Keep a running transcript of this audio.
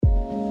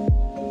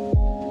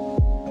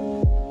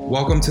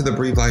Welcome to the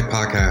Breathe Life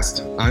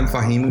podcast. I'm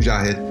Fahim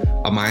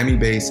Mujahid, a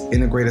Miami-based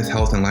integrative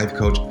health and life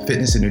coach,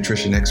 fitness and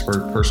nutrition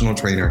expert, personal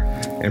trainer,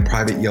 and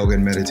private yoga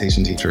and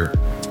meditation teacher.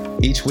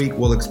 Each week,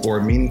 we'll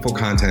explore meaningful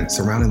content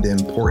surrounding the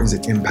importance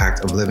and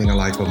impact of living a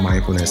life of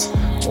mindfulness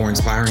or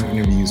inspiring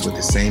interviews with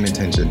the same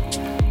intention.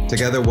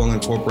 Together, we'll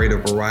incorporate a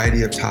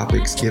variety of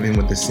topics given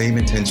with the same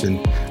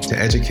intention to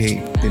educate,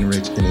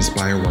 enrich, and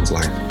inspire one's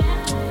life.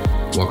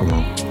 Welcome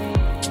home.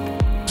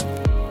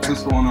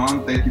 What's going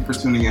on? Thank you for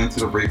tuning in to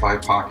the Breathe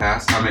Life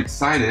podcast. I'm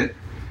excited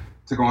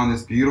to go on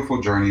this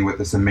beautiful journey with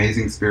this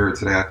amazing spirit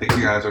today. I think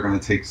you guys are going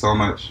to take so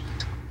much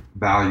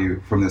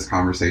value from this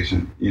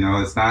conversation. You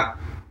know, it's not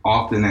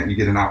often that you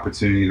get an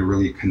opportunity to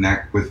really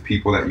connect with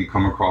people that you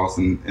come across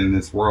in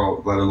this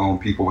world, let alone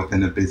people within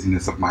the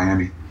busyness of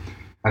Miami.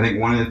 I think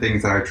one of the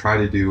things that I try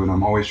to do, and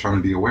I'm always trying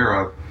to be aware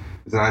of,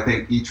 is that I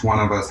think each one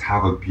of us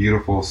have a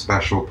beautiful,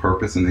 special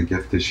purpose and a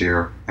gift to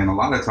share. And a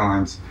lot of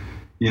times,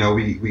 you know,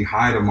 we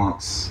hide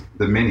amongst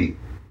the many,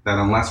 that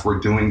unless we're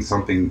doing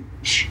something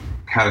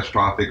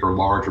catastrophic or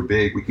large or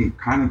big, we can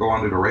kind of go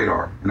under the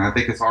radar. And I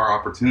think it's our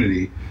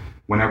opportunity,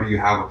 whenever you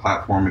have a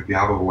platform, if you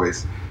have a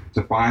voice,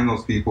 to find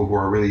those people who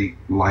are really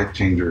life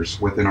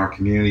changers within our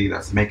community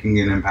that's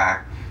making an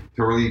impact,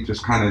 to really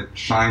just kind of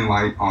shine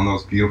light on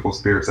those beautiful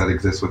spirits that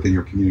exist within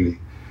your community.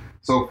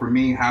 So for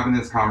me, having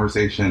this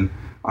conversation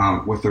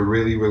with a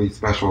really, really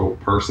special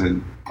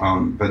person,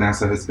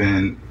 Vanessa has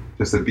been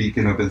just a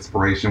beacon of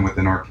inspiration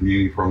within our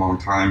community for a long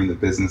time in the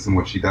business and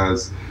what she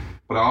does.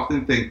 But I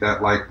often think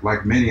that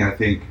like many, I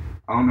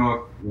don't know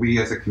if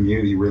we as a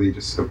community really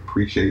just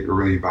appreciate or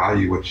really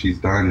value what she's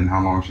done and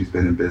how long she's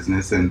been in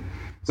business. And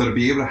so to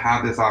be able to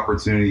have this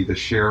opportunity to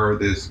share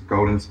this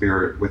golden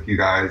spirit with you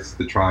guys,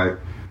 the tribe,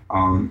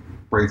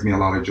 brings me a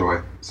lot of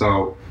joy.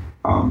 So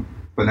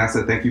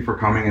Vanessa, thank you for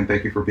coming and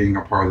thank you for being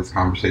a part of this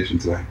conversation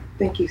today.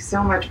 Thank you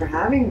so much for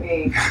having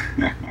me.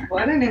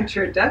 What an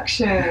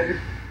introduction.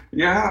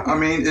 Yeah, I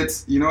mean,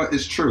 it's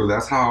true.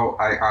 That's how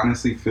I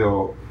honestly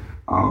feel.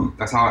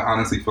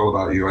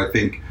 About you. I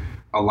think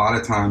a lot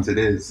of times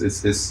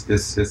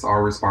it's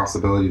our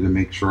responsibility to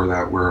make sure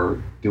that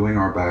we're doing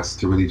our best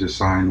to really just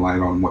shine light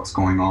on what's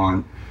going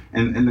on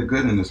and the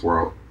good in this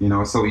world. You know,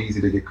 it's so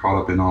easy to get caught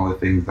up in all the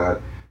things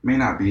that may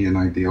not be an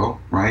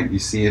ideal, right? You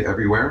see it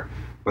everywhere,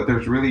 but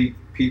there's really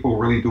people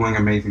really doing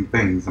amazing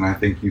things, and I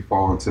think you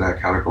fall into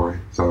that category.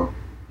 So.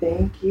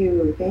 Thank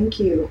you.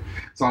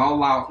 So I'll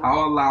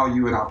allow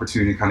you an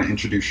opportunity to kind of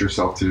introduce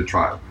yourself to the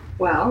tribe.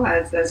 Well,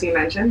 as you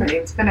mentioned, my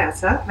name's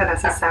Vanessa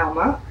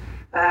Sauma.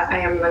 I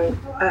am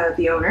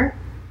the owner.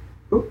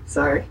 Oops,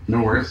 sorry.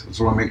 No worries.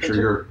 Just want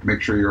to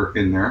make sure you're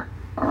in there.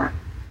 All right.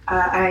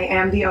 I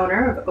am the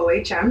owner of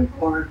OHM,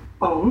 or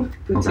OM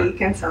Boutique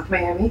in South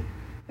Miami.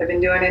 I've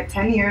been doing it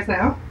 10 years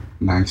now.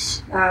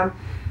 Nice. Got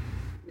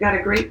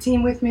a great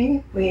team with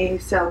me. We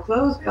sell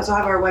clothes. We also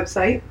have our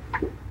website.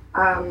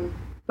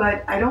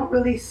 But I don't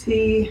really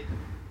see,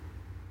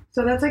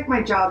 so that's like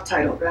my job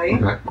title, right?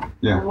 Okay.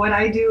 Yeah. What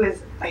I do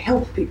is I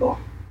help people.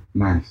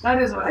 Nice.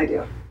 That is what I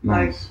do.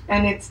 Nice.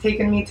 And it's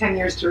taken me 10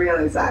 years to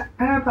realize that.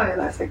 And probably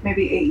less, like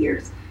maybe 8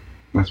 years.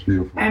 That's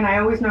beautiful. And I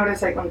always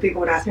notice, like, when people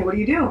would ask me, what do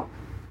you do?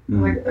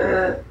 I'm like,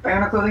 I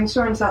own a clothing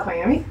store in South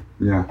Miami.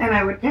 Yeah. And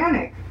I would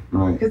panic.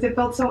 Right. Because it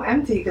felt so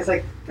empty. Because,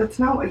 like, that's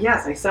not what,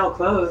 yes, I sell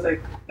clothes.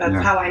 Like, that's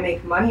how I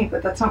make money,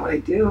 but that's not what I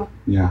do.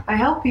 Yeah. I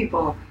help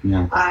people.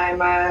 Yeah.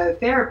 I'm a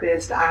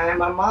therapist.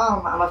 I'm a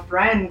mom. I'm a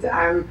friend.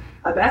 I'm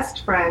a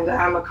best friend.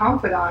 I'm a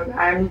confidant.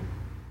 I'm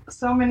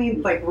so many,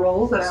 like,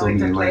 roles that I like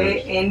to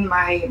play in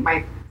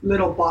my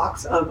little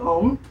box of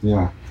home.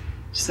 Yeah.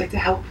 Just like to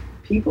help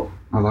people.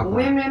 I love that.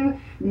 Women,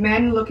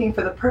 men looking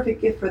for the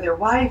perfect gift for their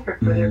wife or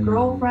for their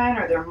girlfriend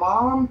or their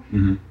mom.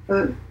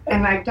 Mm-hmm.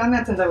 And I've done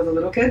that since I was a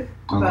little kid,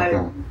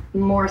 but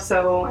more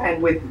so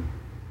and with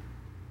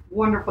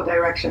wonderful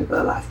direction for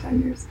the last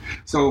 10 years.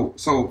 So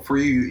for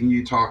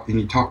you talk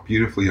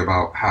beautifully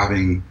about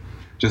having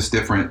just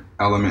different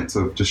elements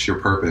of just your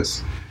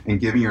purpose and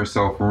giving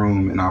yourself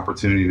room and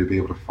opportunity to be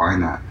able to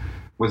find that.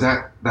 Was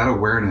that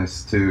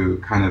awareness to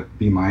kind of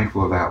be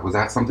mindful of that? Was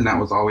that something that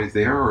was always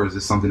there, or is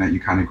this something that you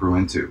kind of grew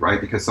into,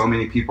 right? Because so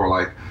many people are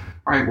like,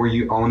 all right, well,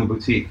 you own a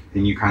boutique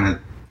and you kind of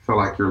feel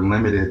like you're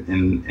limited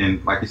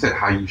in, like you said,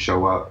 how you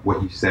show up,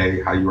 what you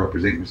say, how you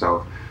represent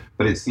yourself.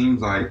 But it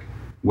seems like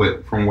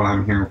from what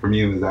I'm hearing from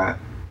you is that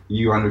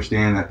you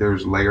understand that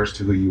there's layers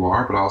to who you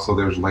are, but also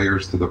there's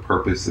layers to the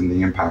purpose and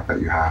the impact that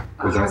you have.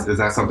 Is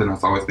that something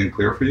that's always been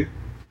clear for you?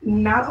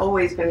 Not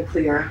always been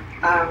clear.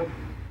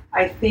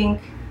 I think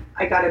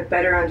I got a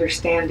better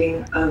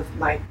understanding of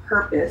my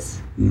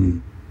purpose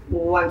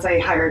once I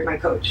hired my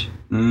coach.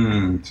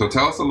 So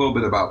tell us a little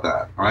bit about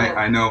that. All right.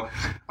 I know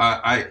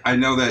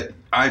that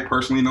I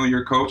personally know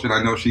your coach, and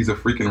I know she's a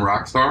freaking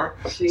rock star.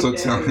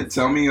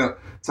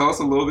 Tell us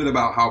a little bit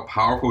about how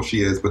powerful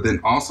she is, but then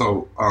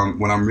also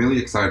what I'm really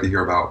excited to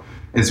hear about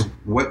is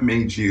what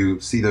made you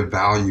see the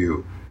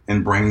value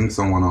in bringing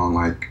someone on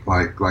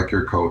like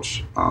your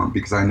coach,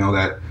 because I know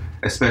that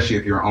especially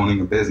if you're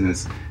owning a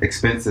business,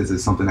 expenses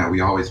is something that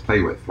we always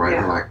play with, right?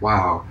 Yeah. We're like,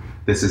 wow,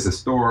 this is a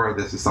store,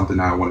 this is something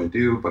that I want to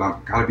do, but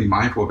I've got to be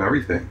mindful of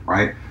everything,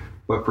 right?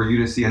 But for you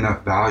to see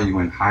enough value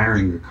in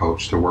hiring a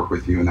coach to work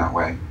with you in that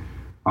way,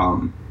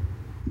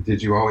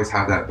 did you always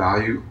have that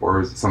value, or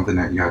is it something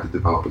that you had to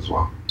develop as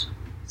well?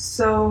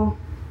 So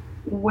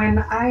when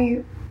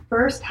I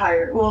first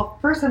hired,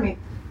 first let me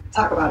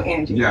talk about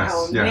Angie,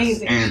 how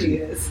amazing she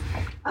is.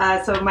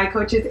 So my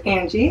coach is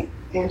Angie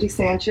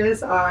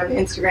Sanchez. On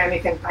Instagram,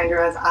 you can find her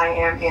as I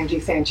am Angie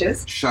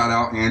Sanchez. Shout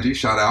out, Angie.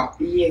 Shout out.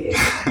 Yeah.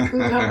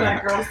 Love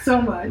that girl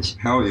so much.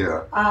 Hell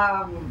yeah.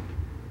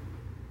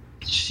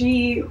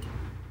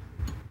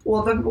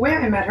 The way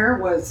I met her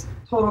was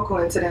total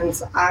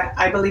coincidence.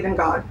 I believe in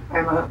God.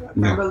 I'm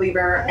a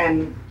believer,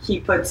 and he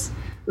puts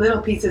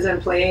little pieces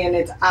in play, and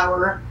it's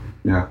our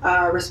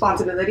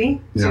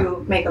responsibility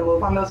to make a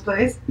move on those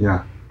plays.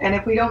 Yeah. And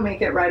if we don't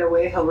make it right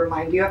away, he'll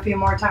remind you a few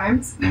more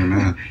times.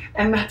 Amen.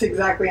 And that's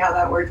exactly how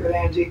that worked with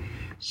Angie.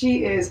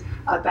 She is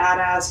a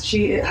badass.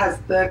 She has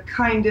the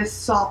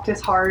kindest,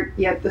 softest heart,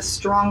 yet the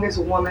strongest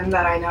woman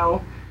that I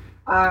know.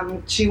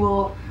 She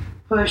will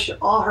push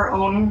all her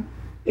own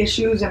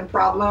issues and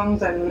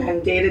problems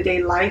and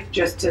day-to-day life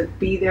just to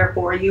be there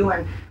for you,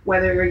 and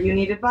whether you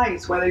need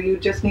advice, whether you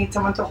just need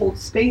someone to hold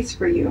space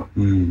for you.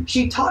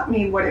 She taught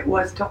me what it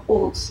was to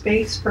hold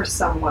space for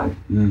someone,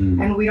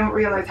 and we don't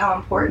realize how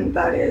important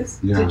that is,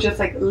 to just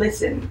like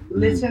listen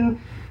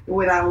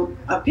without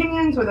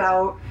opinions,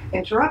 without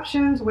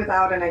interruptions,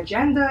 without an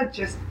agenda,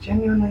 just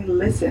genuinely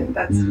listen.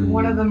 That's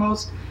one of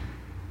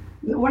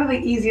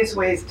the easiest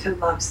ways to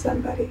love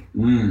somebody,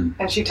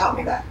 and she taught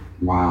me that.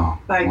 Wow.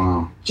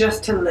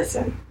 Just to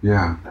listen.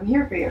 Yeah. I'm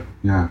here for you.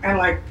 Yeah.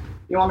 And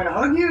you want me to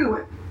hug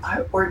you?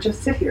 Or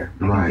just sit here.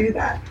 I can do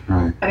that.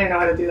 Right. I didn't know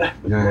how to do that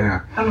before.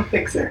 Yeah. I'm a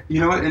fixer. You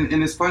know what? And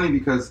it's funny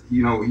because,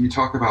 you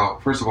talk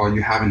about, first of all,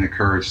 you having the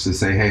courage to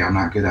say, hey, I'm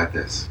not good at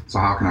this. So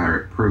how can I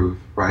improve?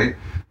 Right.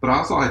 But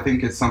also, I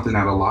think it's something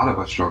that a lot of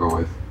us struggle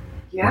with.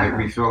 Yeah. Right.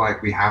 We feel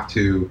like we have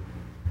to,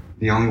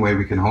 the only way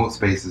we can hold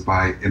space is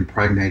by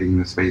impregnating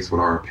the space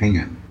with our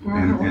opinion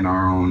and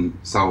our own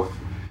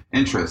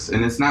self-interest.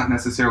 And it's not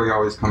necessarily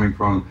always coming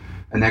from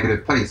a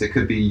negative place. It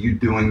could be you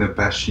doing the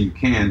best you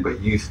can, but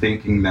you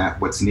thinking that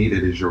what's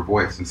needed is your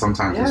voice. And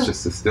sometimes it's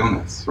just the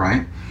stillness,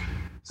 right?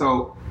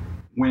 So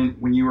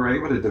when you were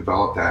able to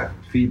develop that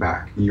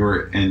feedback,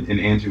 and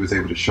Angie was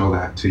able to show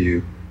that to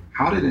you,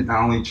 how did it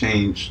not only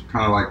change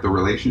kind of like the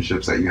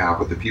relationships that you have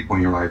with the people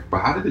in your life,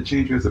 but how did it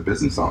change you as a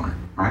business owner,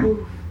 right?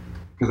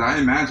 Because I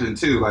imagine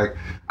too,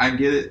 I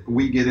get it,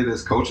 we get it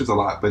as coaches a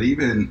lot, but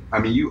even,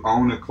 you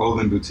own a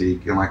clothing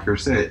boutique, and like you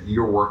said,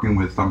 you're working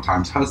with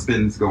sometimes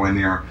husbands go in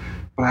there,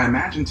 but I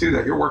imagine too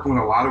that you're working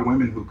with a lot of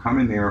women who come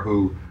in there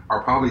who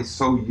are probably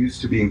so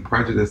used to being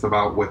prejudiced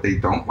about what they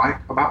don't like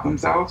about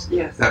themselves,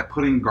 that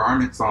putting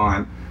garments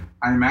on,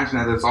 I imagine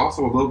that there's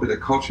also a little bit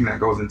of coaching that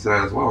goes into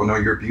that as well. No,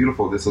 you're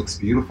beautiful, this looks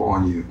beautiful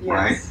on you,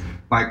 right?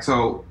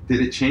 So did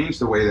it change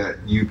the way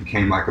that you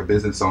became like a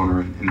business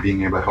owner and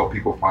being able to help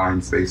people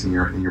find space in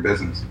your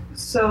business?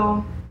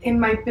 So in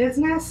my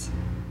business,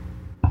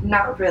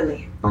 not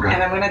really. Okay.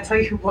 And I'm going to tell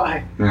you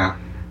why. Yeah.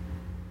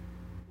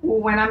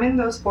 When I'm in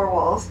those four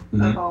walls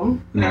of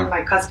home and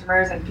my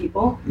customers and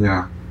people,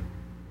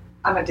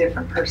 I'm a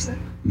different person.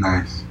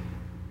 Nice.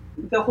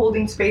 The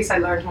holding space I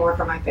learned more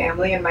from my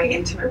family and my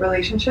intimate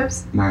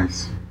relationships.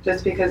 Nice.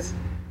 Just because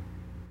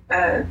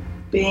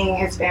being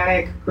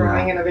Hispanic,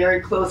 growing in a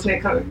very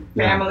close-knit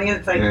family,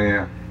 it's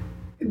like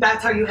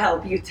that's how you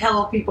help. You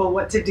tell people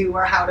what to do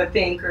or how to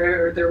think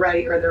or they're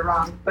right or they're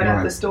wrong. But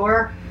at the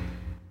store,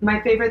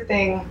 my favorite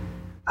thing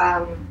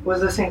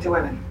was listening to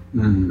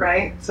women,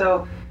 right?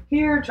 So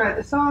here, try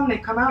this on. They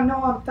come out,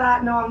 no, I'm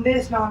fat, no, I'm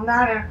this, no, I'm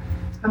that. And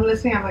I'm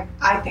listening, I'm like,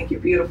 I think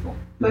you're beautiful.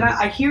 But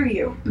I hear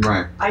you.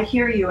 Right. I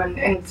hear you.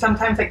 And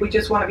sometimes we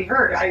just want to be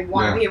heard. I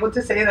want to be able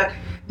to say that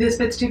this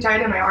fits too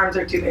tight and my arms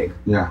are too big.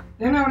 Yeah.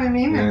 You know what I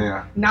mean?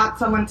 Yeah. Not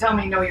someone tell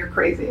me, no, you're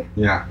crazy.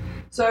 Yeah.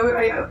 So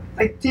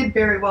I did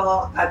very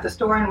well at the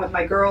store and with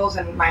my girls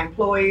and my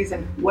employees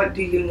and what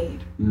do you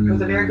need? I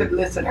was a very good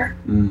listener.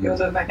 It was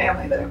with my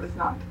family that I was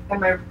not.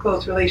 And my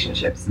close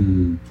relationships.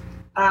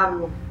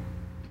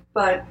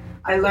 But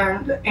I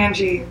learned,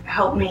 Angie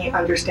helped me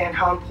understand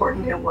how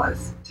important it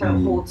was to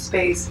hold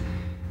space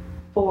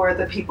for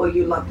the people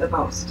you love the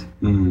most.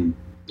 I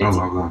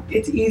love that.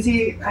 It's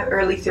easy, or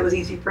at least it was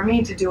easy for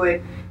me to do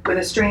it with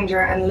a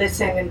stranger and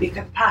listen and be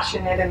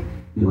compassionate, and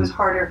it was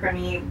harder for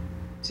me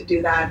to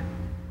do that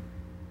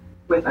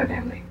with my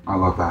family. I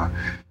love that.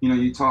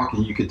 You talk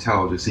and you could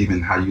tell just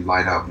even how you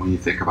light up when you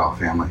think about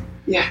family.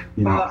 Yeah.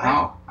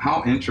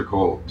 How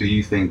integral do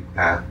you think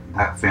that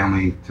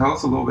family, tell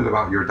us a little bit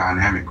about your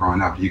dynamic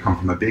growing up. Do you come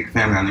from a big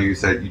family? I know you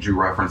said you drew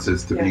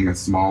references to being a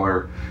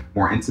smaller,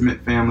 more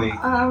intimate family.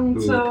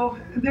 So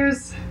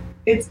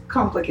it's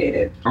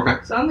complicated. Okay.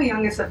 So I'm the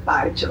youngest of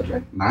 5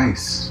 children.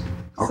 Nice.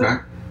 Okay. So,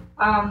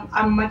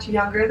 I'm much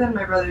younger than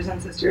my brothers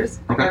and sisters.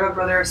 Okay. I have a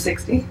brother of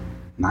 60.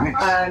 Nice.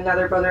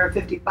 Another brother of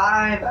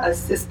 55, a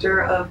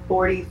sister of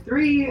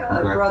 43,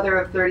 a brother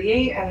of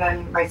 38, and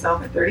then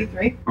myself at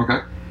 33. Okay.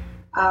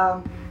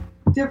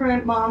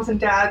 different moms and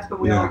dads, but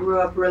we all grew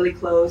up really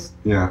close.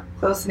 Yeah.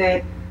 Close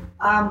knit.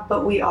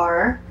 But we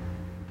are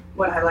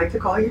what I like to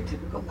call your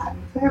typical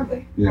Latin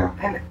family. Yeah.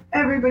 And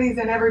everybody's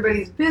in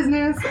everybody's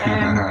business,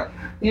 and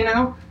you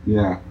know.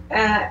 Yeah.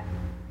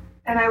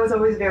 And I was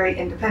always very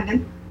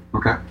independent.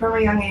 Okay. From a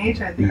young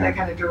age, I think that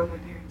kind of drove my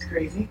parents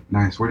crazy.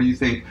 Nice. Where do you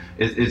think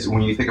is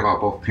when you think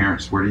about both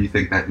parents? Where do you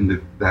think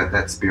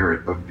that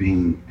spirit of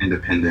being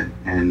independent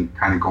and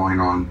kind of going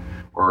on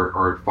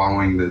or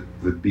following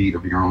the beat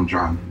of your own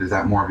drum, is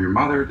that more of your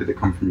mother? Did it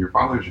come from your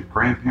father, your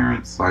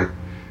grandparents? Like,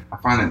 I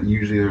find that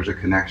usually there's a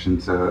connection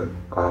to.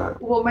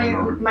 Well,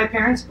 my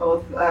parents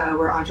both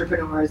were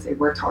entrepreneurs. They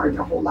worked hard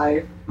their whole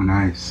life. Oh,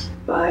 nice.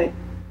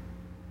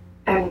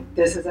 And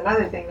this is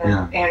another thing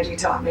that Angie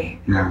taught me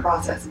in the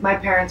process. My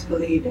parents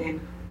believed in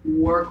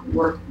work.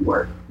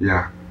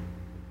 Yeah.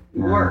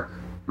 Work.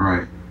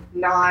 Right.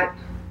 Not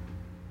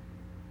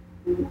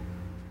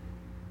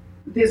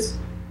this.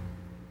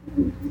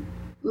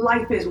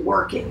 Life is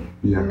working,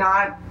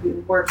 not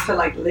work to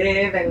like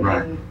live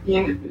and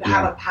you know,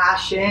 have a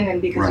passion, and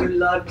because you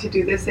love to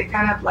do this, they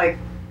kind of like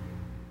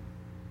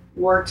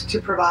worked to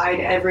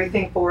provide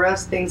everything for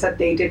us, things that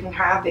they didn't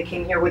have. They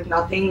came here with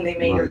nothing. They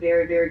made a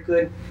very, very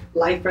good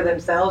life for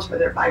themselves, for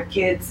their 5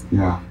 kids.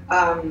 Yeah.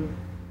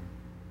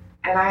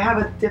 And I have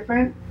a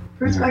different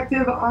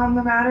perspective on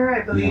the matter.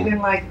 I believe in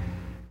like,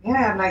 I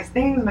have nice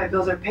things, my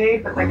bills are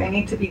paid, but like I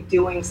need to be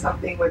doing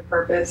something with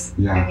purpose.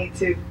 I need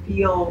to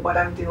feel what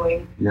I'm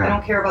doing. I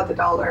don't care about the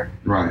dollar.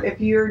 Right. If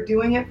you're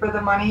doing it for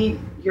the money,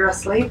 you're a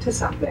slave to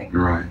something.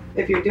 Right.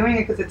 If you're doing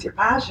it because it's your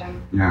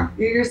passion,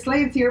 you're a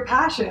slave to your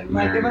passion.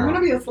 Like if I'm going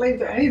to be a slave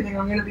to anything,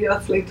 I'm going to be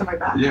a slave to my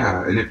passion.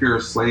 Yeah, and if you're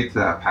a slave to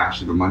that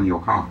passion, the money will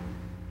come.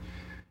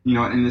 You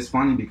know, and it's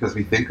funny because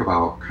we think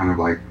about kind of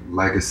like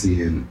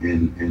legacy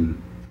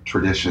and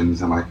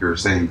traditions, and like you're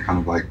saying, kind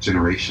of like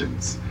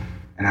generations,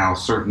 and how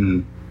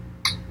certain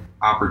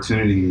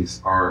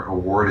opportunities are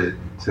awarded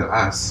to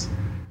us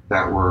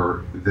that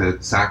were the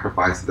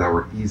sacrifices that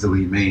were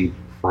easily made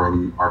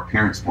from our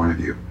parents' point of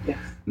view. Yes.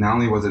 Not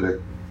only was it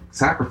a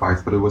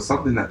sacrifice, but it was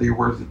something that they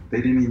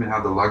didn't even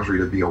have the luxury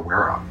to be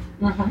aware of.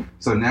 Mm-hmm.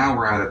 So now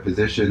we're at a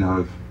position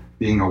of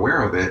being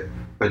aware of it,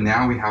 but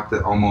now we have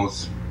to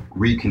almost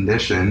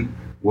recondition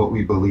what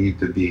we believe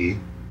to be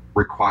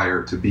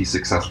required to be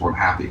successful and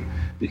happy.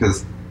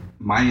 Because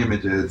my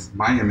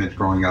image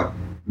growing up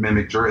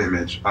mimicked your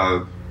image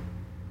of,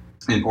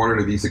 in order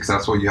to be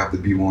successful, you have to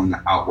be willing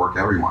to outwork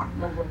everyone.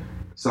 Mm-hmm.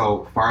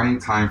 So finding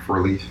time for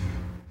relief,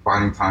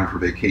 finding time for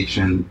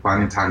vacation,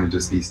 finding time to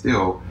just be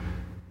still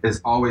is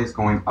always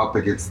going up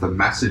against the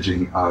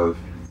messaging of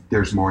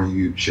there's more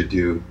you should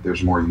do,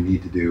 there's more you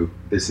need to do,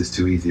 this is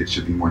too easy, it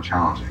should be more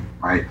challenging,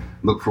 right?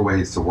 Look for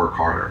ways to work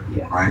harder,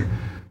 right?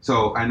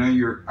 So I know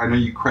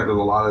you credit a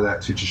lot of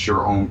that to just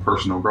your own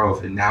personal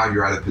growth, and now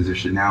you're at a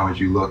position now as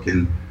you look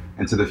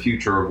into the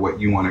future of what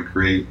you want to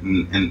create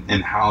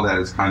and how that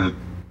is kind of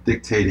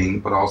dictating,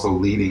 but also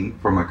leading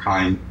from a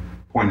kind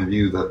point of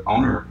view,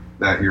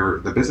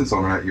 the business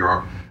owner that you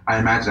are. I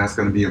imagine that's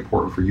going to be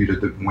important for you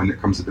when it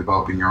comes to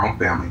developing your own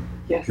family.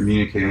 Yes.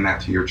 Communicating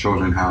that to your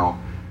children, how,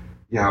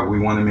 we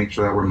want to make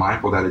sure that we're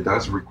mindful that it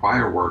does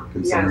require work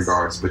in some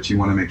regards, but you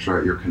want to make sure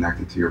that you're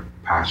connected to your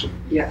passion.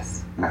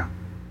 Yes. Yeah.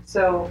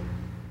 So,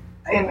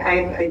 and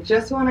I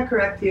just want to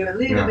correct you a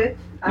little bit.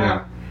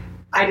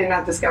 I did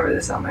not discover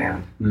this on my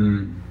own.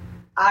 Mm.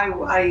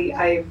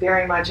 I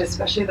very much,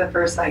 especially the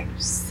first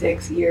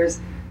 6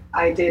 years,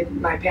 I did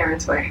my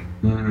parents' way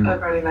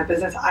of running that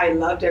business. I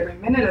loved every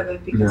minute of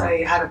it because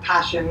I had a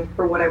passion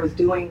for what I was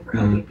doing, for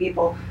helping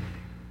people.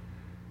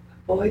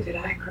 Boy, did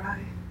I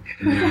cry.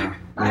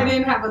 I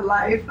didn't have a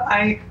life.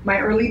 My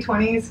early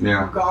 20s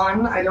were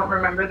gone. I don't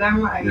remember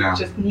them. I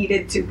just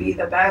needed to be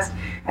the best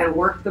and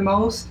work the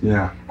most.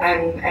 Yeah.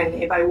 And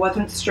if I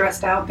wasn't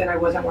stressed out, then I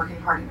wasn't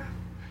working hard enough.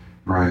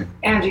 Right.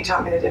 Angie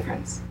taught me the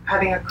difference.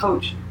 Having a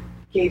coach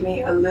gave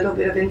me a little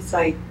bit of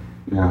insight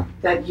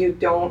that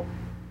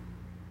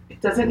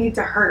it doesn't need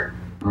to hurt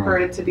for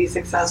it to be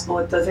successful.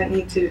 It doesn't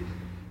need to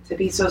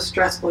be so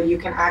stressful. You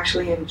can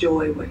actually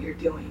enjoy what you're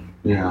doing.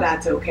 Yeah.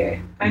 That's okay.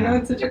 I know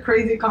it's such a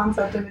crazy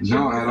concept and it should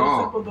be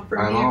so simple, but for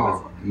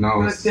me it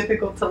was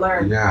difficult to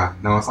learn. Yeah,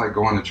 no, it's like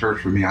going to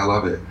church for me. I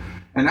love it.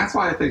 And that's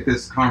why I think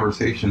this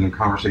conversation and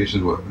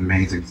conversations with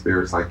amazing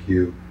spirits like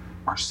you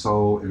are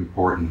so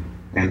important.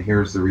 And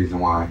here's the reason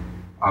why,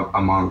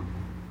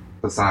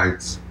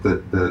 besides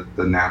the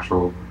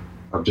natural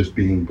of just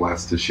being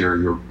blessed to share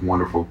your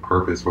wonderful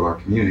purpose with our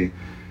community,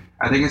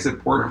 I think it's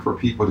important for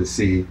people to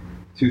see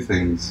 2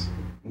 things.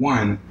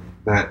 One,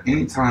 that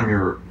anytime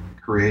you're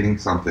creating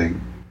something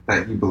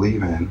that you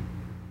believe in,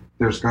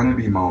 there's going to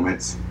be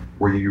moments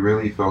where you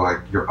really feel like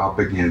you're up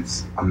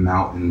against a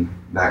mountain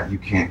that you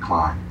can't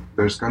climb.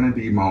 There's going to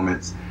be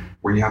moments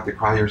where you have to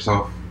cry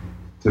yourself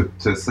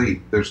to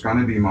sleep. There's going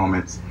to be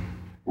moments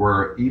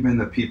where even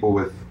the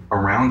people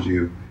around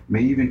you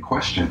may even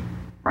question,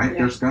 right? Yeah.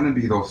 There's going to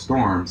be those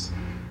storms.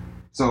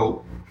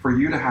 So for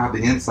you to have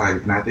the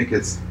insight, and I think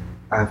it's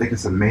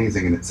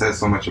amazing, and it says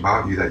so much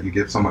about you that you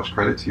give so much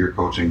credit to your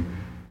coaching,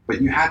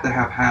 but you had to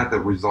have had the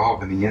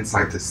resolve and the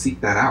insight to seek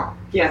that out.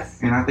 Yes.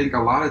 And I think a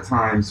lot of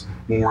times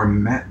when we're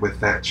met with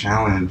that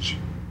challenge,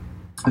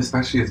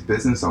 especially as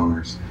business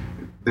owners,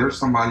 there's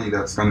somebody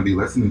that's going to be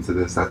listening to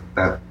this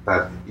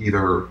that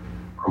either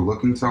are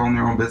looking to own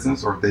their own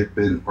business, or they've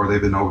been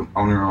owning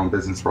their own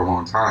business for a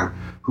long time,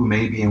 who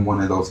may be in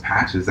one of those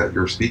patches that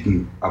you're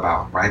speaking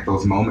about, right?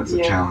 Those moments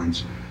of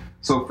challenge.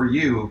 So for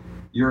you,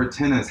 your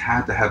antennas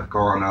had to have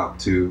gone up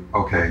to,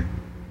 okay,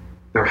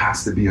 there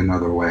has to be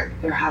another way.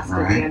 There has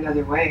to be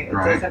another way. It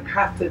doesn't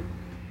have to.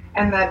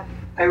 And that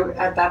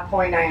at that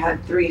point, I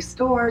had 3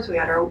 stores. We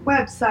had our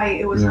website.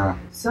 It was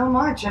so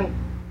much and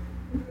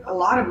a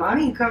lot of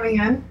money coming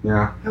in.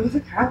 Yeah. I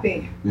wasn't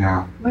happy.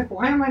 Yeah. I'm like,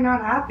 why am I not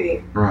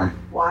happy? Right.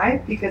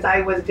 Why? Because I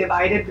was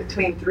divided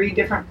between 3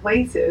 different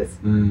places.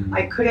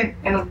 I couldn't.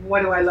 And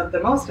what do I love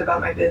the most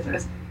about my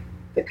business?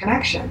 The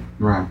connection.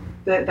 Right.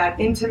 That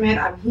intimate.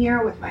 I'm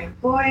here with my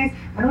employees.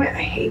 I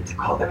hate to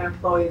call them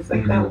employees.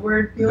 Like that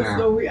word feels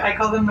so weird. I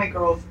call them my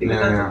girls because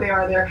that's what they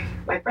are. They're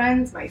my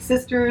friends, my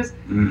sisters.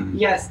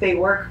 Yes, they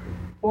work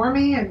for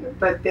me,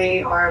 but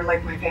they are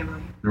like my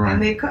family.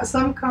 Right. And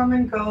some come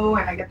and go,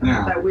 and I get them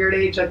at that weird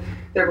age of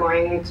they're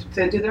going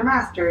to do their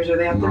masters or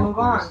they have to move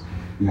on.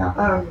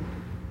 Yeah.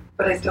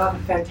 But I still have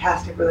a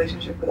fantastic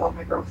relationship with all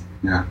my girls.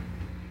 Yeah.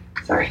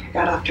 Sorry, I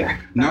got off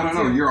track.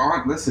 No. You're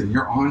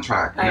on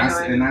track.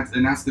 And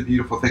that's the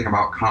beautiful thing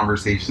about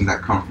conversations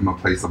that come from a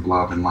place of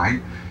love and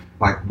light.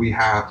 Like we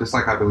have, just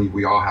like I believe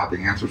we all have the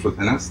answers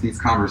within us, these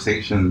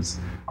conversations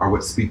are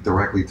what speak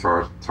directly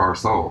to our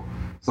soul.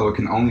 So it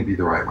can only be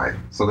the right way.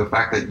 So the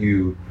fact that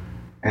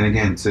and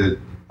again,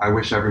 I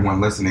wish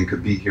everyone listening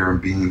could be here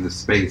and be in this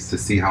space to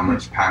see how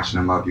much passion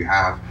and love you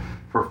have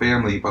for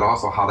family, but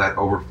also how that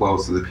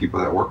overflows to the people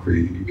that work for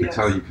you. You can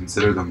tell you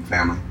consider them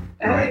family.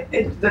 Right?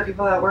 The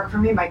people that work for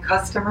me, my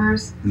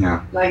customers,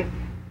 like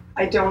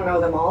I don't know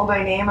them all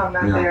by name. I'm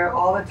not there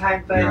all the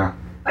time, but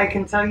I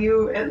can tell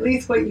you at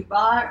least what you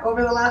bought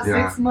over the last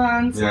 6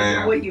 months,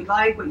 what you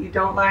like, what you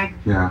don't like.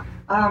 Yeah.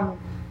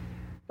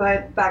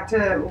 But back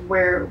to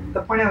where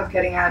the point I was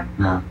getting at,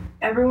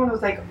 everyone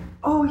was like,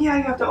 oh yeah,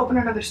 you have to open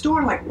another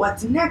store. Like,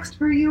 what's next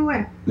for you?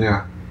 And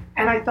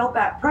I felt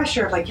that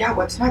pressure of like,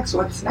 what's next?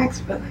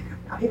 But like,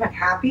 I'm not even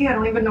happy. I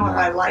don't even know if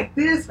I like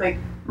this. Like,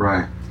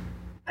 right.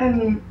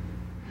 And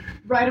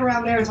right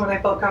around there is when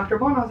I felt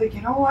comfortable, and I was like,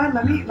 you know what?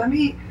 Let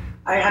me.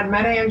 I had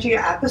met Angie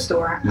at the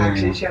store.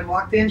 Actually, she had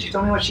walked in. She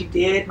told me what she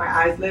did. My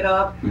eyes lit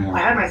up. I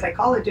had my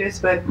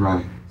psychologist, but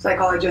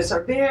psychologists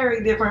are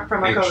very different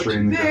from a coach.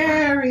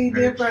 Very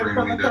different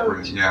from a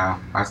coach. Yeah,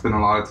 I spend a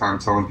lot of time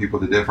telling people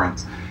the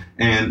difference.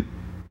 And,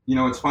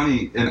 it's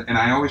funny, and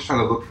I always try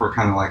to look for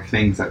kind of like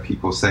things that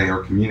people say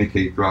or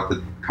communicate throughout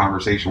the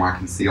conversation where I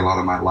can see a lot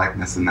of my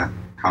likeness in that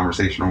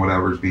conversation or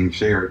whatever is being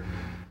shared.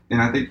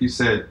 And I think you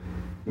said,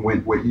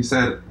 what you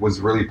said was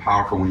really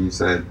powerful when you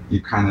said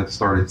you kind of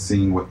started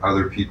seeing what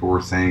other people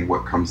were saying,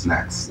 what comes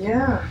next.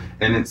 Yeah.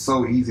 And it's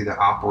so easy to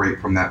operate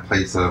from that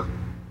place of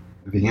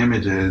the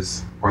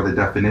images or the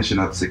definition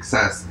of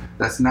success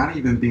that's not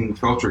even being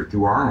filtered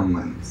through our own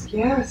lens.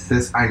 Yes.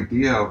 This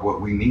idea of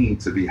what we need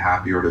to be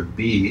happy or to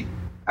be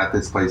at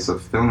this place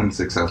of feeling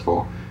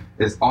successful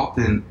is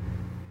often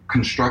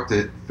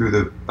constructed through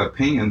the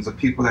opinions of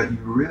people that you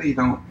really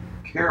don't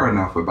care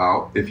enough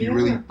about if you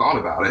really thought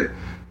about it.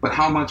 But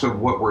how much of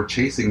what we're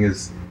chasing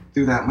is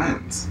through that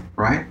lens,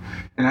 right?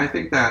 And I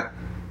think that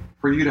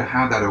for you to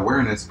have that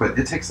awareness, but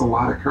it takes a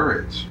lot of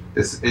courage.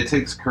 It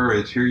takes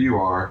courage. Here you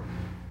are,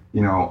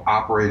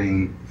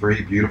 operating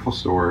 3 beautiful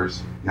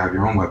stores. You have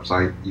your own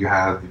website. If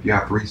you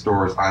have 3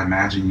 stores, I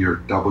imagine you're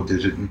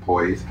double-digit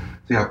employees. So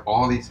you have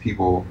all these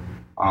people,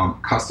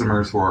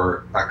 customers who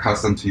are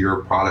accustomed to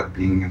your product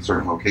being in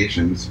certain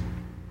locations.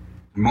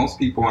 Most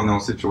people in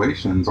those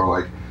situations are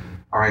like,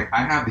 all right,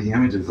 I have the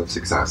images of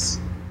success.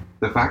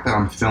 The fact that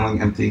I'm feeling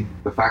empty,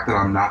 the fact that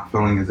I'm not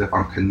feeling as if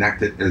I'm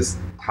connected is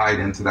tied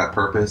into that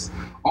purpose.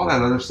 All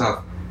that other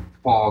stuff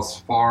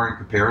falls far in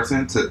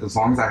comparison to as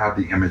long as I have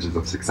the images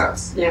of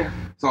success. Yeah.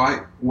 So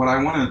what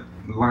I want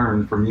to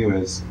learn from you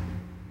is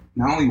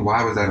not only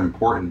why was that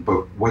important,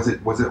 but was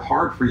it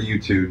hard for you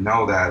to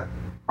know that,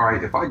 all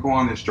right, if I go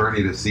on this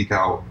journey to seek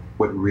out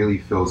what really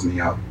fills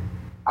me up,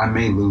 I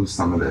may lose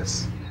some of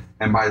this.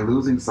 And by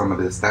losing some of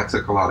this, that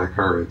took a lot of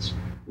courage.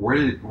 Where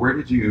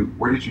did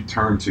you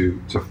turn to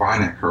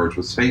find that courage?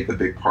 Was faith a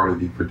big part of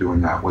you for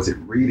doing that? Was it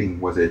reading?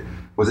 Was it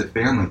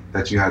family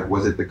that you had?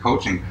 Was it the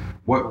coaching?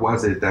 What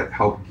was it that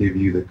helped give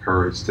you the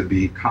courage to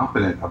be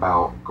confident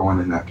about going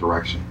in that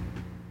direction?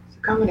 It's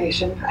a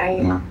combination.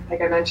 Like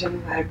I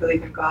mentioned, I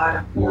believe in God.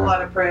 A whole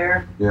lot of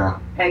prayer. Yeah.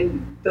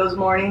 And those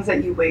mornings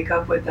that you wake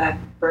up with that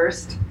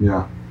burst.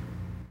 Yeah.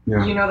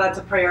 Yeah. That's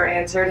a prayer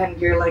answered, and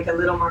you're like a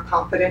little more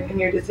confident in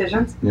your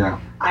decisions. Yeah.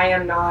 I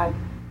am not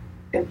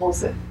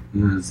impulsive.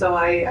 So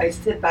I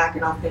sit back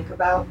and I'll think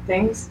about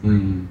things.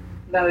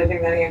 Another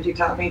thing that Angie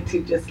taught me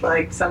to just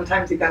like,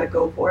 sometimes you got to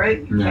go for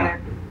it. You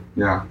can't.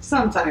 Yeah.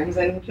 Sometimes,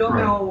 and you'll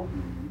know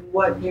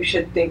what you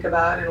should think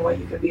about and what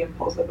you could be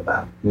impulsive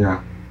about.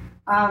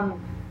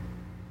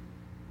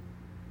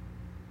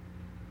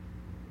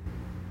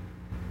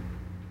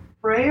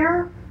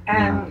 prayer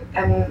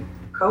and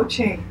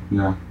coaching.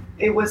 Yeah.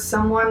 It was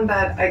someone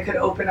that I could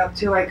open up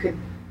to.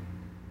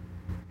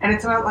 And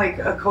it's not like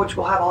a coach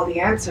will have all the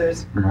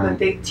answers, but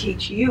they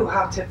teach you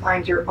how to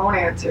find your own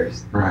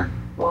answers. Right.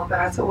 Well,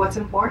 Vanessa, what's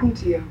important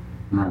to you?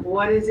 Right.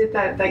 What is it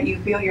that you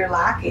feel you're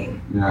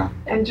lacking? Yeah.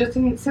 And just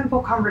in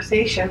simple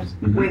conversations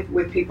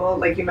with people,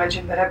 like you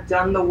mentioned, that have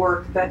done the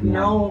work, that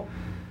know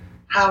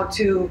how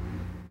to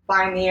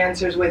find the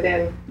answers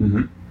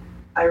within.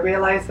 I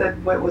realized that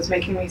what was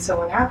making me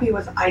so unhappy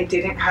was I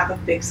didn't have a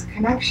fixed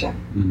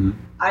connection.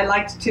 I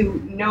liked to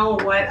know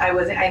what I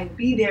was and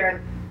be there,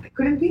 and I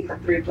couldn't be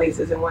at 3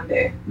 places in one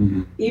day.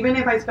 Even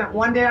if I spent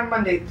one day on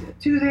Monday,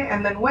 Tuesday,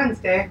 and then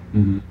Wednesday,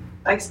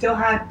 I still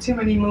had too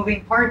many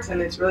moving parts,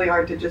 and it's really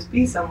hard to just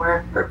be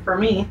somewhere, for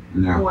me,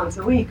 once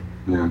a week.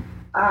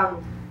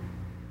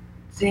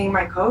 Seeing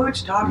my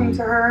coach, talking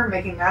to her,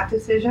 making that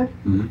decision,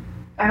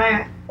 and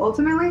I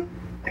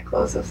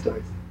closed those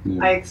stores.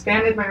 I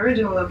expanded my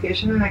original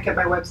location, and I kept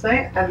my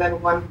website, and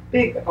then one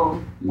big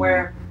home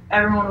where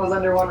everyone was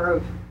under one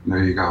roof.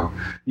 There you go.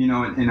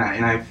 And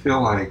I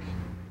feel like,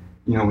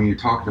 when you're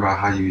talking about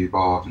how you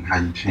evolved and how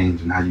you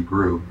changed and how you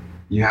grew,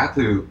 you had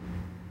to,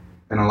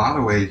 in a lot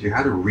of ways, you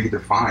had to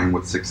redefine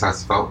what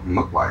success felt and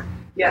looked like.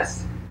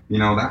 Yes.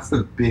 That's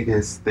the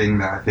biggest thing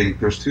that I think,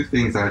 there's 2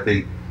 things that I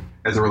think,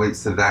 as it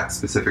relates to that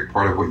specific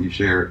part of what you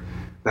shared,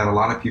 that a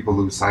lot of people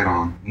lose sight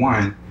on.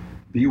 One,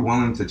 be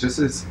willing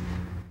to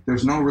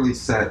there's no really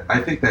set,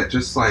 I think that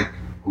just like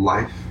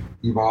life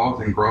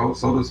evolves and grows,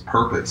 so does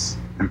purpose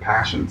and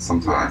passion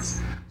sometimes.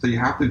 Yes. So you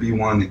have to be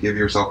willing to give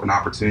yourself an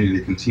opportunity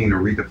to continue to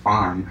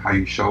redefine how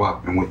you show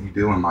up and what you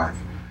do in life.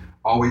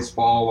 Always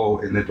follow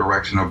in the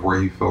direction of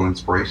where you feel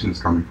inspiration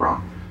is coming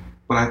from.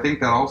 But I think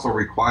that also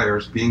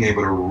requires being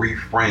able to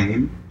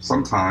reframe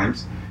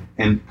sometimes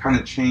and kind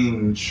of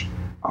change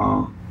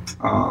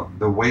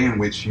the way in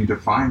which you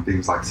define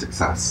things like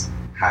success,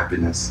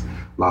 happiness,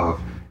 love.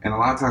 And a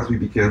lot of times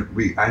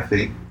I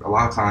think a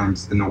lot of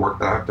times in the work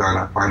that I've done,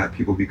 I find that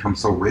people become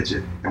so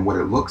rigid in what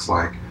it looks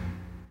like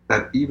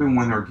that even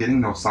when they're getting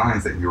those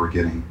signs that you were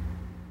getting,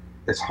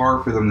 it's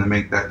hard for them to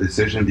make that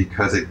decision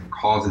because it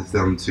causes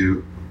them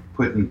to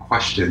put in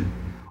question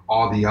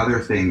all the other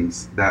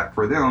things that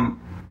for them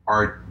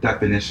are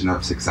definition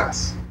of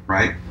success,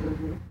 right?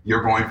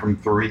 You're going from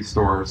 3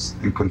 stores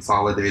and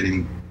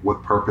consolidating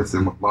with purpose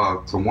and with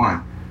love to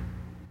 1.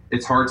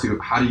 It's hard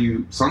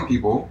to, some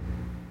people,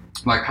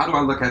 like, how do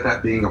I look at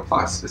that being a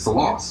plus? It's a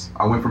loss.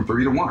 I went from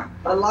 3 to 1.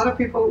 A lot of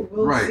people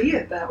will see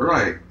it that way.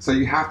 Right. So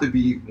you have to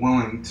be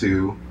willing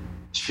to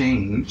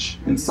change,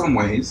 in some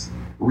ways,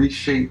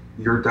 reshape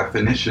your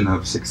definition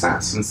of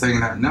success and saying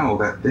that, no,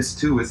 that this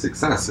too is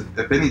success.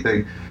 If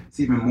anything, it's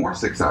even more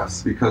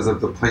success because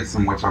of the place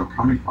in which I'm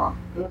coming from,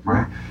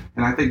 right?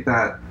 And I think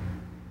that,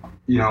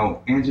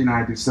 Angie and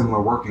I do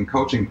similar work in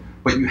coaching,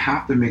 but you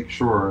have to make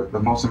sure the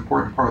most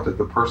important part that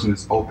the person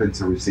is open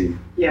to receive.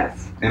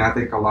 Yes. And I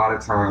think a lot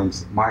of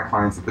times, my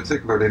clients in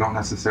particular, they don't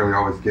necessarily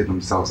always give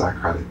themselves that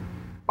credit.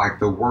 Like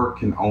the work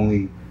can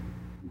only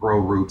grow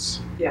roots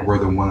where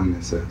the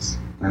willingness is.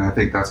 And I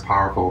think that's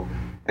powerful.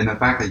 And the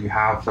fact that you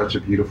have such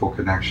a beautiful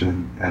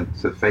connection and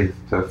to faith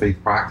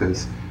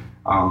practice,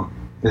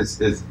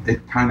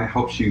 it kind of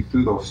helps you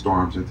through those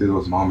storms and through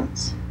those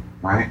moments,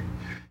 right?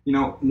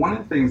 One of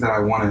the things that I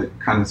want to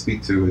kind of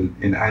speak to,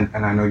 and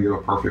I know you're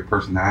a perfect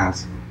person to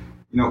ask,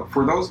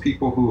 for those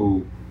people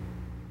who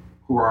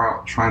are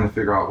out trying to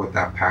figure out what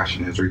that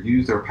passion is or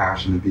use their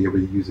passion and be able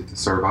to use it to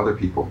serve other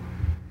people,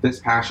 this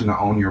passion to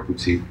own your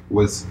boutique,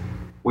 was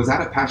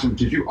that a passion?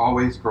 Did you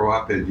always grow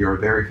up and you're a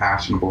very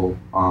fashionable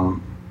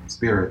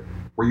spirit?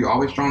 Were you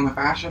always drawn to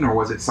fashion, or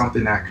was it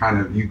something that kind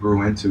of you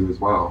grew into as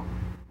well?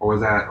 Or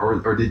was that,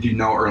 or did you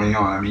know early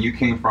on? I mean, you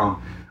came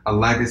from a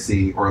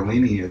legacy or a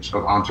lineage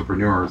of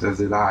entrepreneurs, as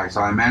did I.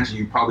 So I imagine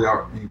you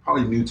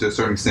probably knew to a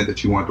certain extent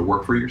that you wanted to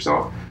work for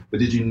yourself. But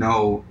did you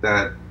know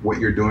that what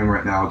you're doing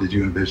right now, did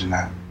you envision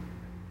that?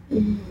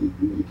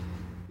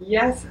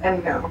 Yes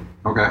and no.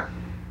 Okay.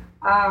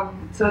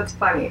 So it's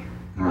funny.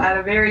 At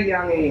a very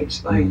young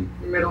age, like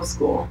middle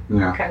school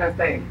kind of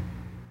thing,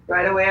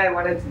 right away I'm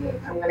going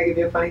to give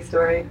you a funny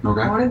story.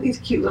 Okay. I wanted these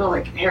cute little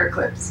like hair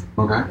clips.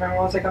 Okay. And I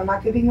was like, I'm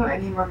not giving you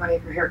any more money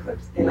for hair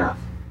clips. Enough.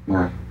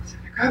 Yeah. I was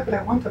like, God, but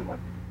I want them.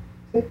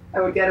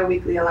 I would get a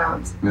weekly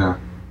allowance. Yeah.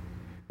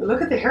 But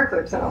look at the hair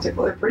clips, and I was like,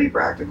 well, they're pretty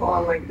practical.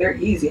 I'm like, they're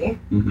easy.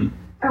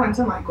 I went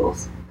to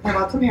Michael's, and I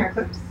bought some hair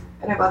clips,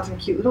 and I bought some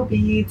cute little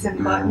beads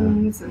and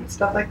buttons and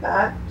stuff like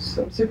that.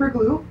 Some super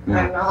glue.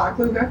 I'm a hot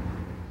glue guy.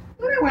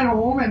 Then I went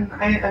home and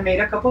I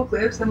made a couple of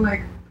clips and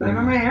like put them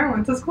in my hair,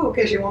 went to school.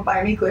 Okay, she won't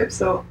buy me clips,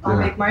 so I'll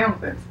make my own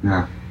clips.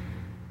 Yeah.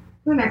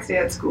 The next day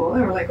at school, they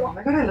were like, oh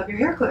my God, I love your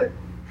hair clip.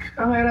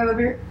 Oh my God, I love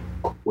your...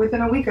 Within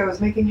a week, I was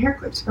making hair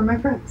clips for my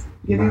friends,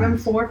 giving them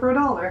 4 for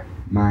 $1.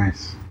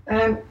 Nice.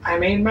 And I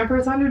made my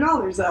first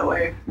 $100 that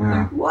way.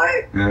 Yeah. Like,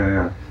 what?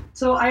 Yeah.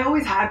 So I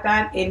always had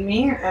that in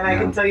me, and I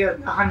can tell you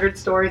 100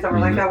 stories that were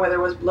like that, whether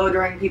it was blow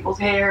drying people's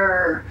hair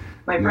or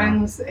my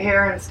friends'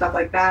 hair and stuff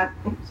like that.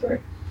 Oops,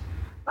 sorry.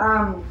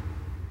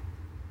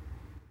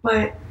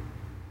 But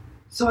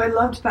So I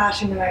loved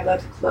fashion and I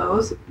loved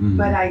clothes,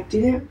 but I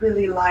didn't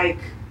really like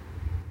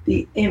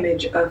the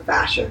image of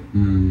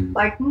fashion.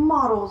 Like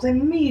models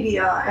and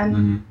media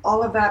and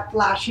all of that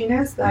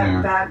flashiness,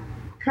 that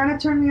kind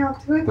of turned me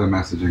off to it. The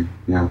messaging,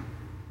 yeah.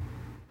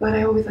 But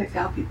I always like to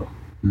help people.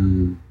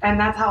 And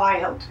that's how I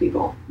helped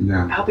people.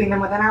 Yeah. Helping them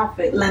with an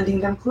outfit,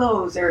 lending them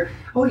clothes, or,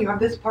 oh, you have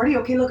this party?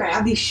 Okay, look, I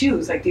have these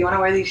shoes. Like, do you want to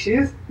wear these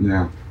shoes?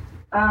 Yeah.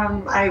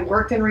 I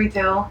worked in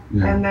retail,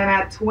 and then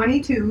at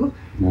 22,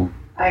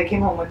 I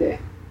came home one day,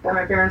 and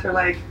my parents were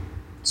like,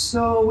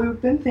 so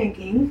we've been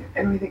thinking,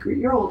 and we think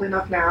you're old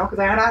enough now, because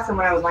I had asked them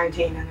when I was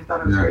 19, and they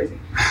thought I was crazy.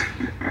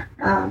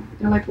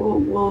 They're like,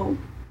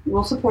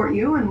 we'll support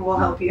you, and we'll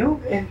help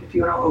you if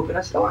you want to open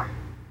a store.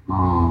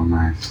 Oh,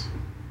 nice.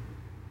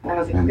 And I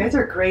was like, you guys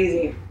are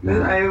crazy.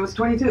 I was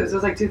 22, this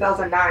was like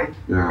 2009,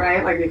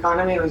 right? Like the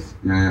economy was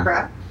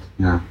crap.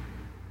 Yeah.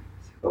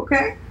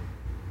 Okay.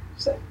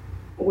 So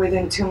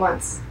within 2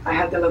 months, I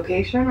had the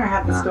location, I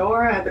had the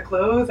store, I had the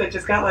clothes. I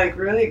just got like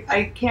really,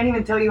 I can't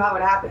even tell you how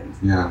it happens.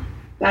 Yeah.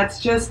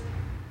 That's just,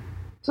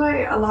 so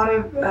a lot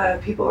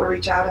of people will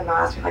reach out and they'll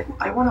ask me like,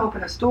 I want to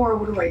open a store,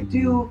 what do I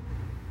do?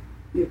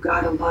 You've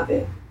got to love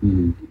it.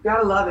 You've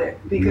got to love it,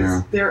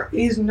 because there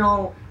is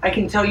no, I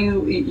can tell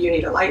you, you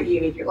need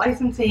you need your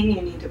licensing,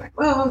 you need to buy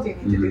clothes, you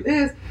need to do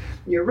this,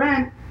 your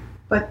rent,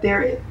 but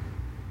it's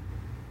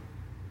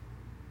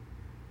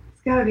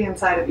got to be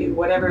inside of you,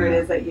 whatever it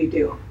is that you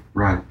do.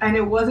 Right. And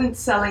it wasn't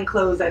selling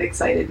clothes that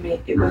excited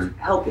me. It was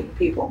helping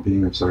people.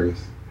 Being of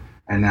service.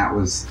 And that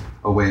was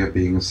a way of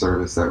being of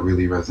service that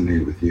really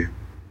resonated with you,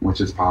 which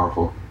is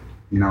powerful.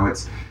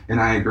 And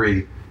I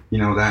agree,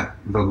 that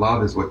the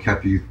love is what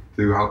kept you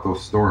throughout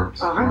those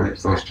storms, 100%. Right?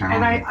 Those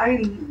challenges. And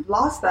I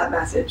lost that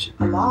message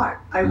a lot.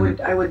 I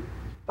would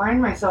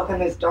find myself in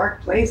this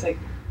dark place, like,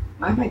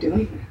 why am I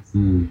doing this?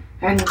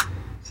 And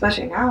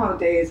especially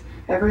nowadays,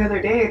 every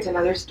other day it's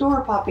another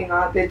store popping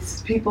up.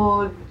 It's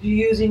people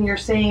using your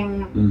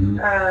same.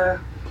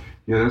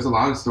 There's a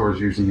lot of stores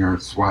using your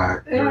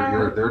swag.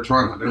 They're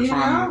trying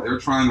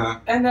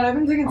to. And then I've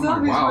been taking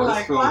selfies for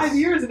like 5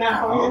 years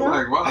now. I was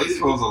like, wow, this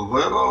feels a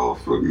little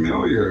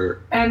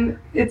familiar. And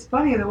it's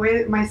funny the way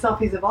that my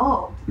selfies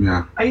evolved.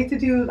 Yeah. I used to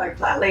do like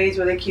flat lays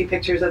where they keep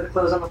pictures of the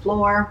clothes on the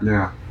floor.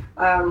 Yeah.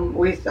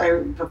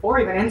 Before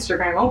even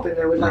Instagram opened,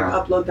 I would like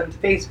upload them to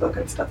Facebook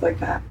and stuff like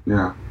that.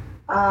 Yeah.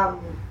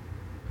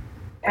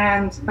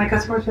 And my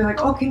customers were like,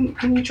 oh,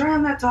 can you try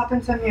on that top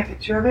and send me a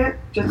picture of it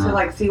just to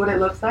like see what it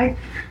looks like?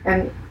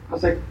 And I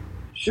was like,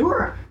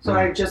 sure. So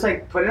I just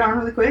like put it on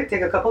really quick,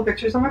 take a couple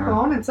pictures on my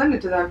phone and send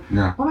it to them.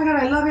 Yeah. Oh my God,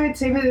 I love it.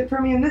 Save it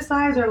for me in this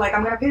size, or like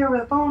I'm going to pay over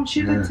the phone,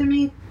 ship it to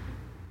me.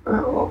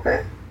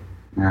 Okay.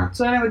 Yeah.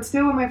 So then I would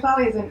steal with my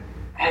flowers and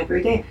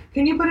every day,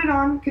 can you put it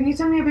on? Can you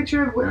send me a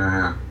picture of what?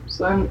 Yeah.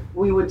 So then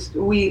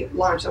we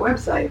launched a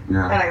website and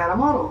I got a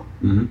model.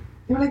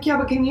 They were like, yeah,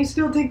 but can you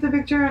still take the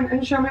picture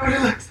and show me what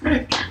it looks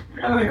like?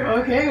 I'm like,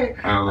 okay.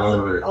 I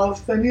love it. I'll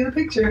send you the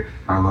picture.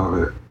 I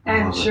love it.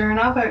 And sure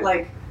enough, it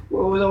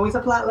was always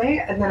a flat lay,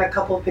 and then a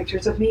couple of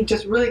pictures of me,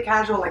 just really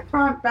casual, like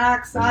front,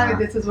 back, side.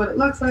 This is what it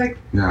looks like.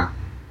 Yeah.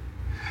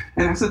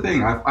 And that's the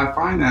thing. I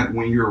find that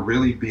when you're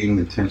really being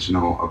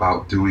intentional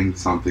about doing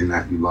something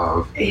that you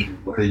love, the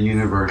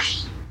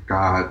universe,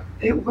 God,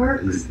 it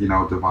works.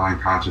 Divine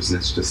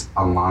consciousness just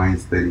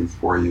aligns things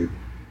for you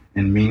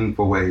in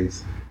meaningful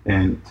ways.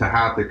 And to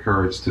have the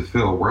courage to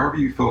feel, wherever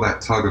you feel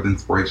that tug of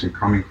inspiration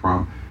coming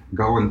from,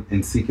 go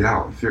and seek it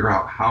out and figure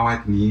out how I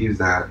can use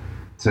that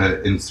to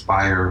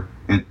inspire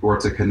or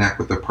to connect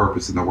with the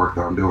purpose in the work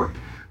that I'm doing.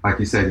 Like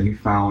you said, you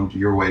found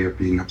your way of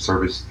being of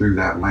service through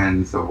that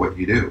lens of what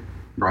you do,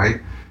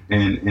 right?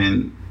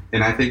 And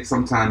I think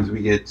sometimes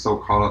we get so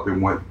caught up in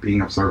what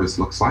being of service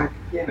looks like.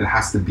 Yeah. It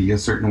has to be a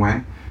certain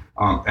way.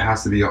 It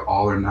has to be an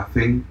all or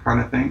nothing kind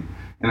of thing.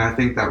 And I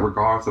think that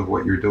regardless of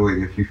what you're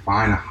doing, if you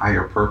find a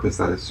higher purpose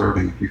that is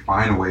serving, if you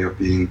find a way of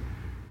being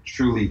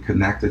truly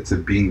connected to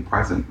being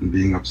present and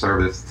being of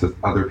service to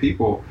other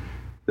people,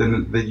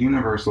 then the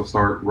universe will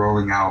start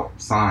rolling out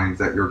signs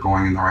that you're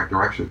going in the right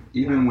direction.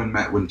 Even when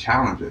met with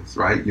challenges,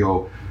 right?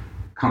 You'll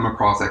come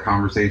across that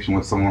conversation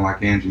with someone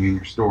like Angie in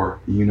your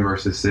store. The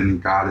universe is sending,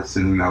 God is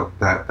sending out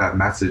that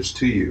message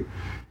to you.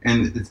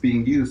 And it's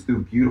being used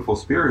through beautiful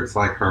spirits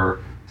like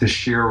her to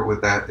share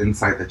with that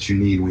insight that you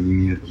need when you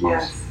need it the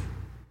most. Yes.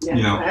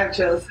 Yes, I have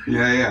chills.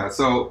 Yeah.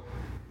 So,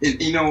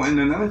 and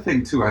another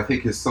thing too, I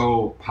think is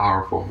so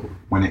powerful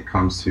when it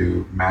comes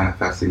to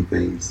manifesting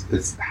things,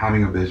 is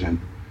having a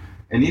vision.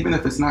 And even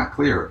if it's not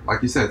clear,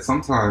 like you said,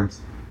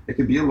 sometimes it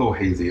can be a little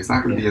hazy. It's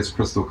not going to be as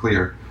crystal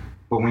clear.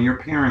 But when your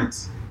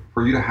parents,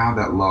 for you to have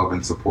that love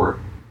and support,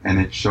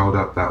 and it showed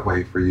up that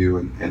way for you,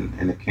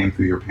 and it came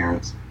through your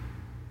parents,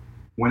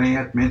 when they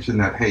had mentioned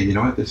that, hey, you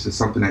know what, this is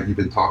something that you've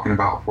been talking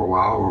about for a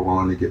while, we're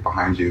willing to get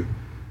behind you.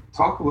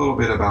 Talk a little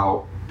bit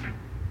about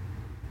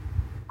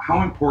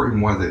how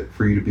important was it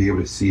for you to be able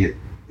to see it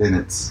in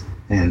its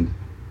end?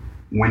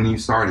 When you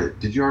started,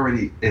 did you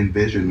already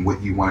envision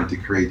what you wanted to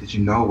create? Did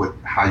you know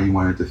how you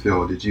wanted to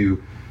feel? Did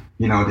you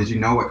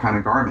know what kind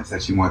of garments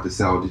that you wanted to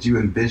sell? Did you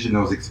envision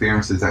those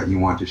experiences that you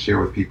wanted to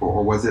share with people?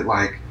 Or was it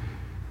like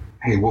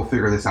hey, we'll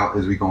figure this out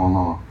as we go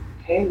along.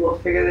 Hey, we'll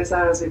figure this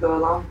out as we go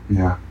along.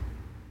 Yeah.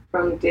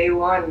 From day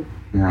one,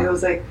 it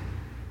was like,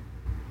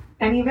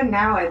 and even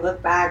now I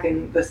look back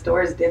and the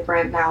store is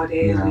different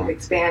nowadays. We've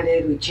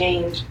expanded, we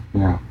changed.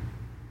 Yeah.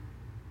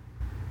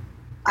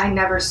 I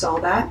never saw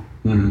that.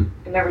 Mm-hmm.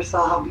 I never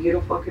saw how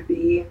beautiful it could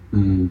be.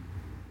 Mm-hmm.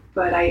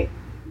 But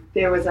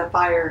there was a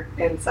fire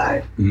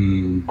inside,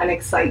 an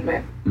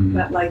excitement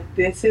that like,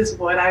 this is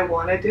what I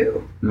want to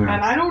do. Yeah. And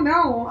I don't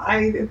know.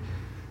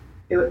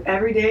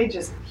 Every day,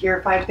 just here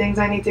are 5 things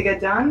I need to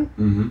get done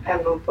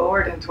and move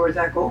forward and towards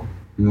that goal.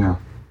 Yeah,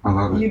 I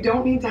love it. You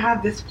don't need to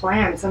have this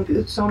plan.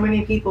 So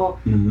many people,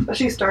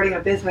 especially starting a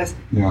business,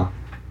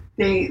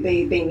 they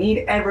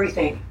need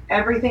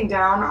everything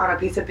down on a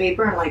piece of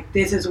paper and like,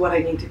 this is what I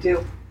need to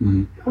do.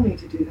 You don't need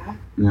to do that.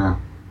 Yeah.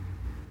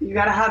 You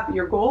got to have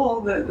your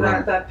goal,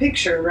 that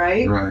picture,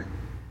 right? Right.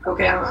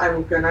 Okay,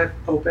 I'm going to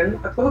open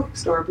a clothing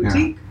store,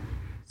 boutique. Yeah.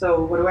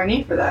 So what do I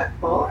need for that?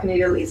 Well, I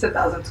need at least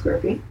 1,000 square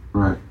feet.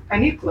 Right. I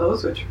need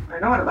clothes, which I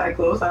know how to buy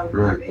clothes. I'm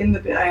in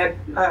the. I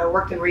had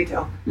worked in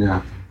retail.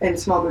 Yeah. In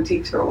small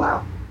boutiques for a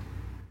while.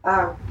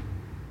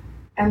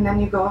 And then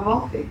you go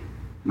evolving.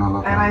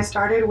 I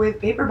started with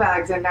paper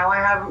bags, and now I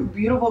have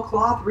beautiful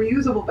cloth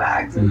reusable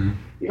bags. And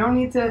you don't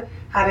need to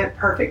have it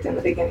perfect in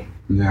the beginning.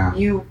 Yeah.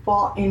 You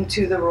fall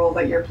into the role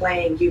that you're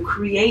playing. You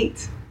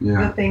create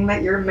the thing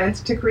that you're meant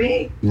to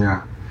create.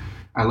 Yeah.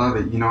 I love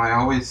it. I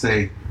always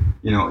say,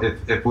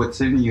 if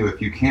what's in you,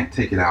 if you can't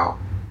take it out,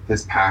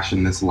 this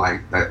passion, this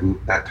light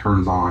that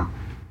turns on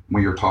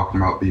when you're talking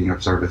about being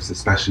of service,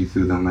 especially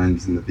through the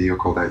lens and the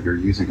vehicle that you're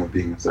using of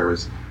being of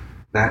service,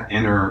 that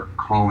inner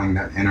calling,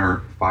 that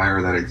inner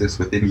fire that exists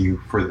within you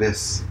for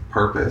this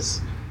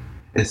purpose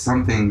is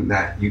something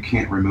that you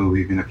can't remove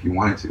even if you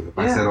wanted to. If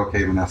I said,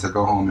 okay, Vanessa,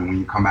 go home, and when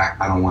you come back,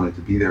 I don't want it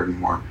to be there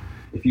anymore.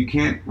 If you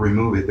can't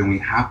remove it, then we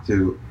have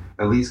to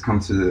at least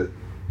come to the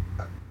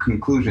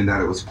conclusion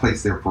that it was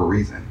placed there for a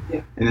reason.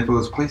 Yeah. And if it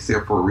was placed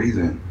there for a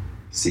reason,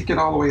 seek it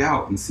all the way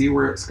out and see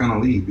where it's going to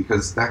lead,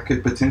 because that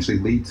could potentially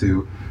lead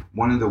to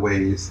one of the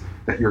ways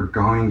that you're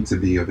going to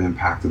be of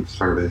impact and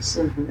service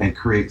and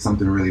create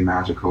something really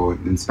magical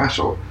and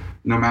special,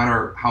 no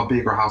matter how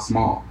big or how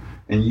small.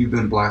 And you've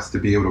been blessed to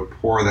be able to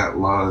pour that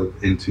love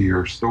into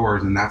your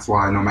stores. And that's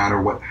why no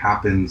matter what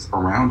happens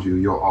around you,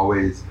 you'll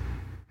always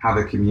have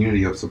a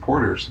community of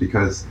supporters,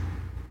 because,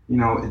 they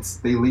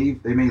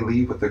may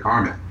leave with the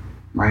garment,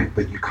 right?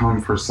 But you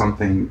come for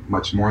something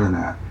much more than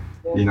that.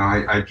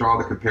 Yeah. I draw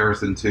the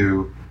comparison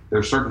to,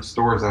 there's certain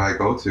stores that I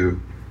go to,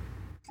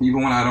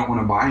 even when I don't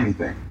want to buy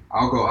anything.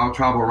 I'll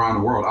travel around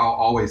the world. I'll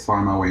always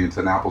find my way into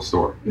an Apple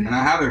store, and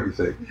I have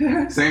everything.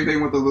 Same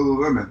thing with the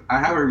Lululemon. I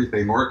have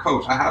everything, or a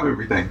Coach. I have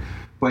everything.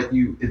 But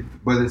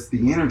it's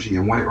the energy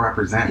and what it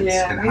represents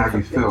and how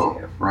you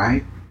feel,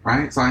 right?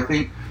 Right. So I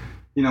think,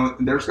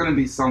 there's going to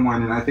be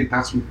someone, and I think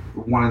that's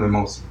one of the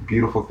most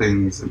beautiful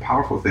things and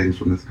powerful things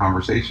from this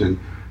conversation,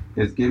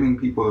 is giving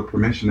people the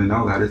permission to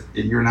know that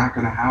you're not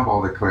going to have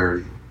all the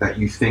clarity that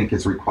you think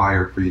is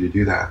required for you to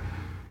do that.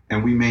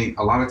 And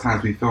a lot of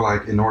times we feel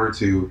like in order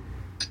to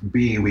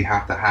be, we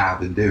have to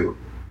have and do.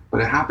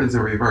 But it happens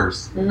in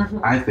reverse.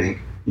 I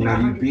think, you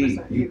be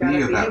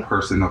of that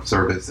person of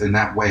service in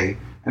that way.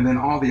 And then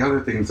all the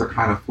other things are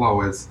kind of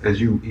flow as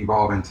you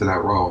evolve into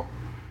that role.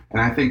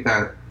 And I think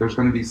that there's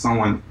going to be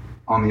someone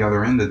on the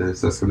other end of this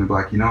that's going to be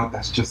like,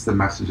 that's just the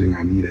messaging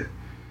I needed.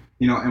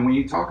 And when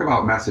you talk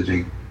about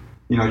messaging,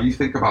 you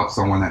think about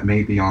someone that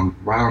may be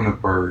right on the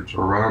verge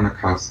or right on the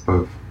cusp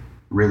of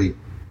really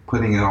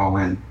putting it all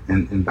in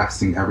and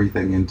investing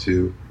everything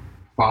into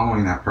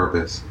following that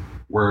purpose,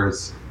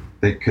 whereas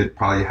they could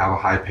probably have a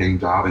high-paying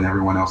job and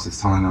everyone else is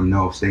telling them,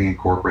 no, stay in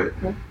corporate.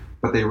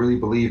 But they really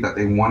believe that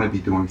they want to be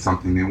doing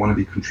something. They want to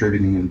be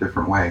contributing in a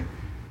different way.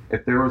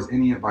 If there was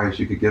any advice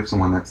you could give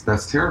someone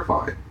that's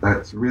terrified,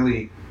 that's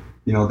really,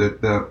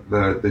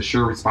 the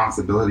sheer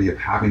responsibility of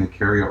having to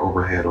carry an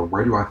overhead, or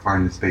where do I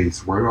find the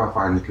space? Where do I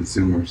find the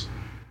consumers?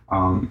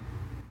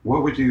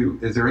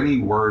 Is there any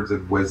words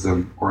of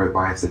wisdom or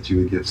advice that you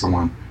would give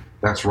someone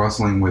that's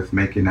wrestling with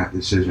making that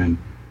decision?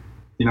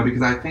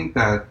 Because I think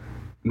that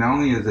not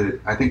only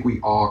I think we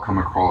all come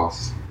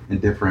across in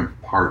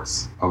different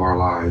parts of our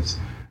lives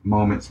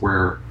moments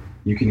where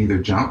you can either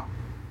jump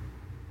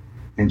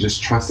and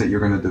just trust that you're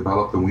going to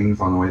develop the wings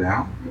on the way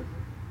down,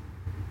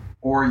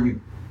 or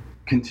you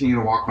continue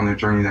to walk on the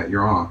journey that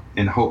you're on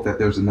and hope that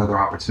there's another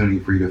opportunity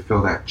for you to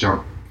feel that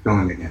jump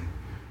feeling again.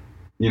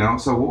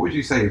 So what would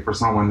you say for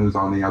someone who's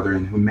on the other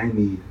end who may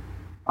need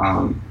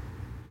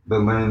the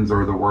lens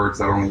or the words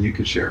that only you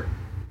could share,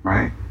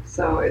 right?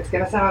 So it's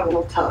going to sound a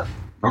little tough.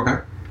 Okay.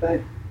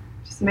 But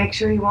just make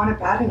sure you want it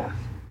bad enough.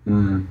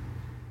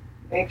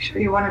 Make sure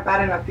you want it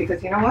bad enough,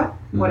 because you know what?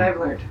 What I've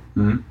learned.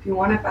 If you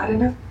want it bad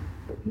enough,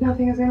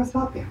 nothing is going to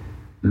stop you.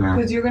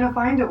 Because you're going to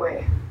find a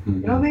way.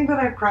 You don't think that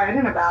I've cried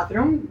in a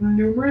bathroom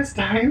numerous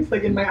times,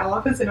 like in my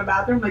office in a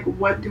bathroom, like,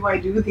 what do I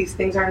do? These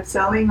things aren't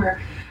selling,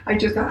 or I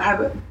just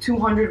have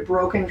 200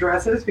 broken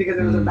dresses because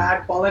it was a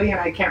bad quality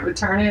and I can't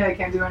return it. I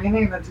can't do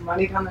anything. That's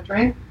money down the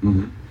drain.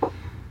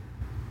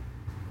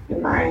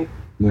 In my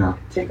Yeah.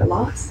 Take a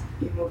loss.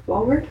 You move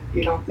forward.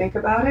 You don't think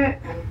about it.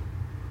 And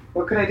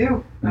what could I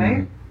do,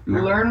 right?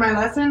 Yeah. Learn my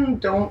lesson.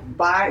 Don't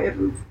buy it.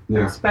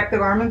 Respect the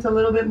garments a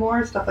little bit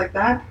more, stuff like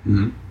that.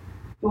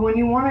 But when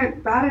you want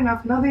it bad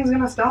enough, nothing's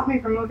going to stop me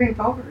from moving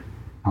forward.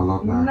 I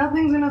love that.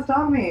 Nothing's going to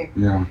stop me.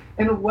 Yeah.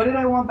 And what did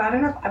I want bad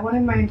enough? I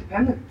wanted my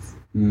independence.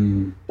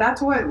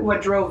 That's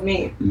what drove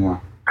me. Yeah.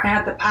 I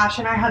had the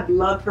passion. I had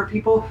love for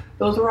people.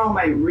 Those were all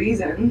my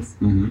reasons.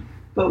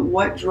 But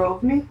what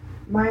drove me?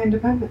 My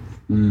independence.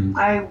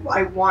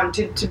 I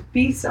wanted to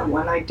be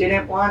someone. I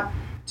didn't want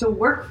to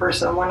work for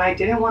someone. I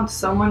didn't want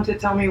someone to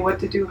tell me what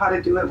to do, how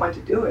to do it, when to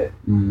do it.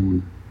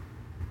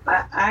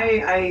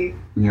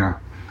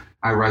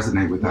 I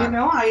resonate with that. You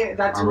know,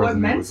 that's what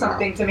meant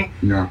something to me.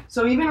 Yeah.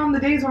 So even on the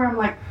days where I'm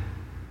like,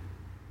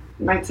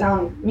 it might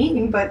sound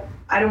mean, but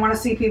I don't want to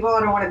see people. I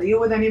don't want to deal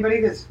with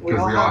anybody because we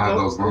all have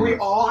those moments. We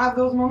all have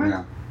those moments.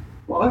 Yeah.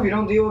 Well, if you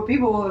don't deal with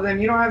people, then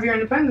you don't have your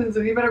independence,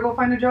 and you better go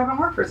find a job and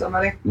work for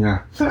somebody.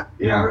 Yeah.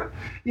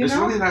 You it's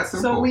know? really that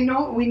simple. So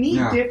we need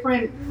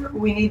different.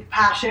 We need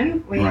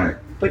passion.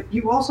 But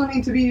you also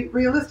need to be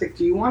realistic.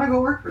 Do you want to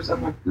go work for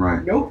someone?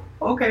 Right. Nope.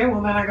 Okay.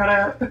 Well, then I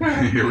gotta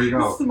here we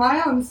go.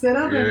 Smile and sit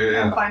up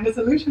and find a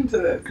solution to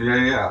this.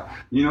 Yeah.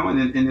 You know,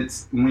 and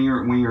it's when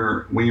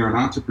you're an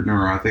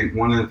entrepreneur. I think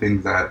one of the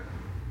things that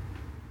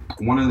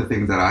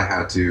I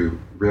had to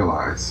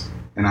realize.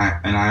 And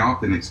I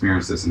often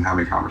experience this in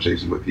having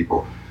conversations with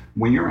people.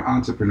 When you're an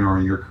entrepreneur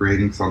and you're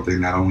creating something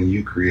that only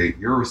you create,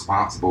 you're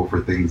responsible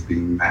for things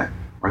being met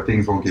or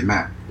things won't get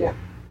met. Yeah.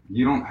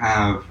 You don't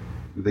have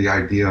the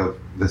idea of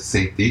the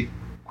safety,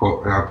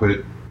 quote, I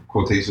put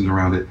quotations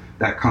around it,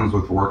 that comes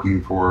with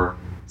working for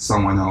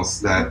someone else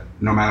that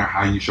no matter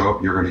how you show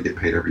up, you're going to get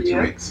paid every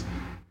 2 weeks.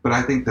 But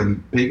I think the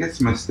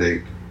biggest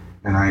mistake,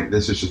 and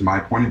this is just my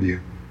point of view,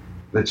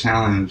 the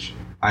challenge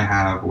I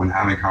have when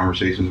having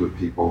conversations with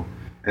people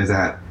is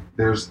that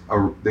there's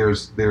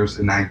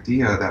an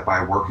idea that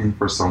by working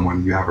for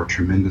someone, you have a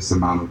tremendous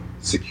amount of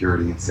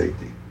security and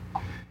safety.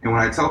 And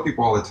when I tell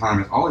people all the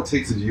time, is all it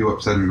takes is you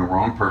upsetting the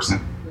wrong person,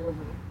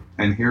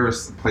 and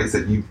here's a place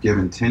that you've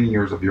given 10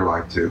 years of your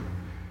life to.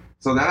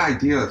 So that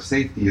idea of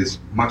safety is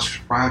much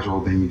fragile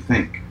than you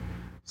think.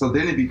 So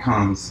then it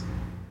becomes,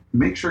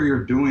 make sure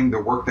you're doing the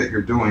work that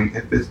you're doing.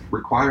 If it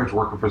requires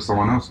working for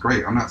someone else,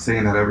 great. I'm not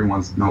saying that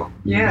everyone's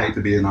made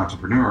to be an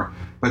entrepreneur,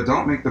 but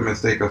don't make the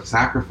mistake of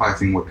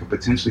sacrificing what could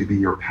potentially be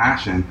your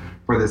passion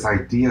for this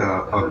idea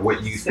of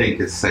what you think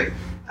is safe.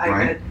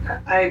 Right?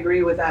 I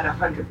agree with that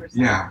 100%.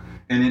 Yeah.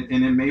 And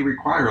it may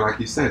require, like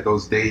you said,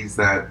 those days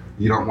that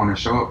you don't want to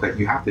show up, that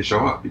you have to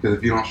show up, because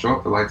if you don't show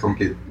up, the lights don't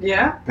get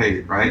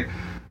paid, right?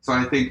 So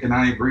I think, and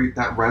I agree,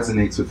 that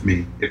resonates with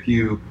me. If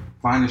you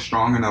find a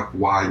strong enough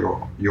why,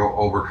 you'll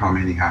overcome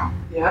anyhow.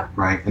 Yeah.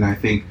 Right? And I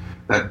think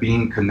that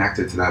being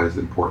connected to that is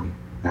important.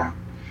 Yeah.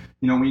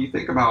 You know, when you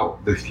think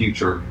about the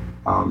future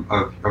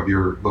of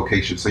your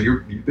location, so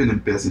you've been in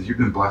business, you've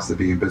been blessed to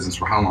be in business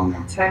for how long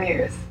now? 10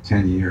 years.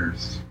 10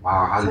 years.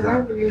 Wow. How does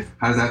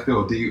that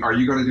feel? Are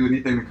you going to do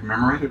anything to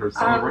commemorate it or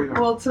celebrate it?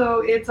 Well, so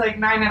it's like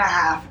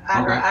 9.5.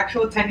 Our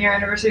actual 10-year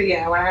anniversary,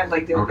 I want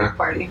to do a big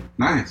party.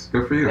 Nice.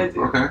 Good for you.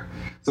 Okay.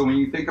 So when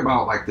you think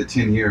about like the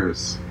 10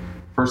 years,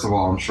 first of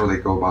all, I'm sure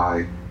they go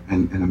by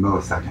in a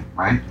millisecond,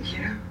 right?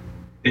 Yeah.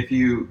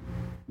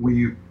 When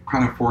you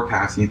kind of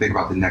forecast and you think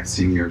about the next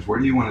 10 years, where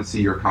do you want to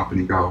see your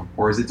company go?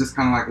 Or is it just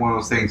kind of like one of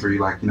those things where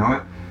you're like, you know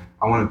what,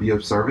 I want to be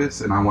of service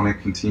and I want to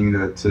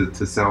continue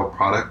to sell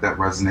product that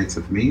resonates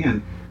with me,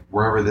 and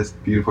wherever this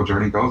beautiful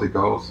journey goes, it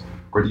goes?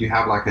 Or do you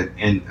have like an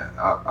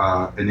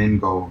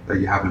end goal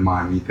that you have in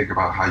mind when you think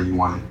about how you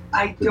want it?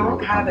 I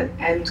don't have an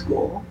end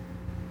goal.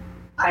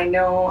 I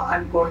know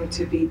I'm going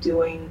to be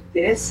doing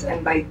this,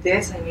 and by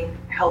this I mean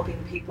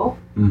helping people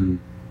and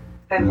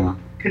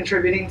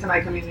contributing to my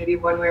community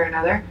one way or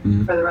another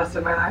for the rest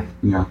of my life.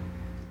 Yeah.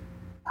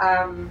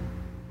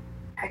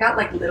 I got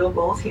like little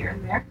goals here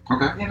and there.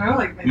 Okay. You know,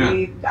 like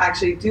maybe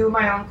actually do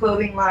my own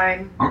clothing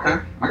line. Okay.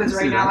 Because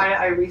right now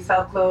I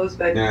resell clothes,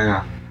 but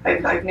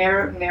I've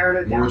narrowed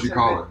it down. What would you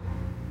call it?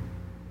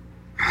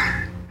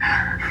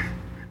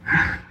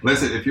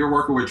 Listen, if you're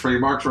working with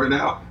trademarks right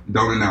now,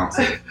 don't announce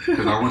it,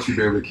 because I want you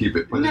to be able to keep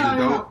it. But is it dope?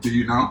 No. Do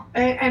you know?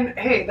 And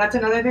hey, that's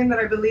another thing that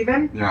I believe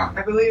in. Yeah.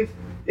 I believe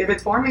if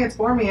it's for me, it's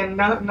for me, and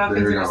nothing's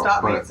going to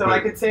stop me. So I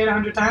could say it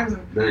 100 times.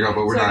 There you go,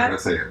 but we're not going to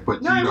say it.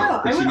 But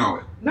you know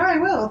it. No, I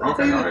will. I'll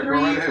tell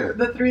you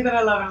the three that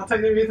I love, and I'll tell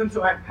you the reasons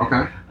why.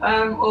 Okay.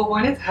 Well,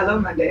 one is Hello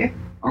Monday.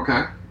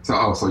 Okay.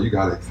 So you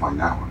got to explain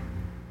that one.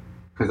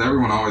 Because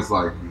everyone always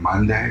like,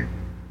 Monday?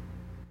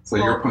 So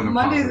you're putting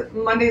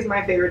Monday's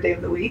my favorite day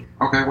of the week.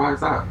 Okay, why is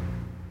that?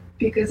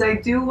 Because I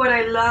do what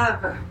I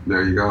love.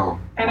 There you go.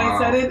 And I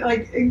said it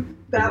like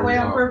that way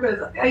on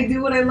purpose. I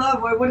do what I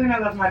love. Why wouldn't I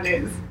love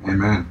Mondays?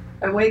 Amen.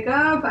 I wake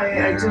up,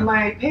 I do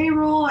my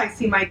payroll, I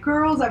see my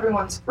girls,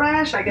 everyone's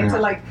fresh. I get to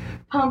like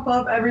pump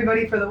up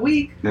everybody for the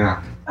week.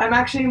 Yeah. I'm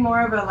actually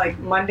more of a like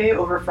Monday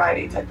over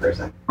Friday type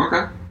person.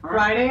 Okay. All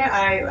Friday,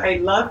 I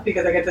love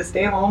because I get to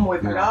stay home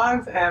with my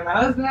dogs and my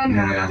husband, and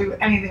I don't do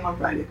anything on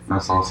Fridays.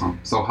 That's awesome.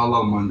 So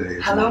Hello Monday.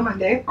 Hello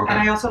Monday, and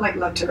I also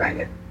love to write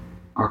it.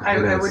 Okay,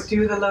 I would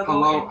do the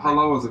logo.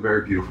 Hello is a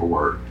very beautiful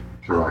word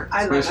to write,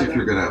 especially if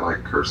you're good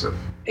at cursive.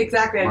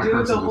 Exactly, I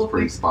do the whole thing.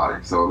 Pretty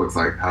spotty, so it looks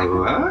like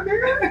hello.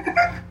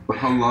 But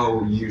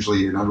hello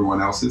usually in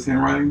everyone else's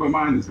handwriting, but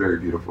mine is very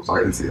beautiful, so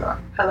I can see that.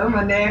 Hello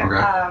Monday.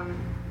 Okay.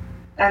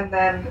 And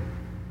then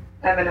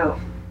M&O,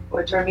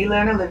 which are Mila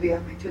and Olivia,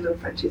 my two little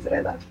Frenchies that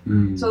I love.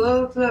 So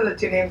those are the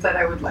two names that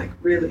I would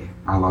really.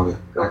 I love it.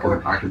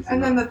 I can see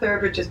and then the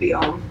third would just be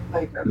Om,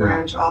 a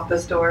branch off the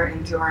store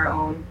into our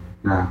own.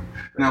 Yeah.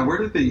 Now, where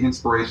did the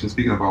inspiration?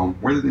 Speaking of Om,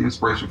 where did the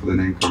inspiration for the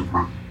name come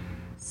from?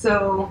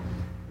 So,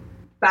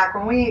 back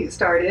when we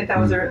started, that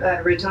was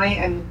originally,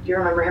 and you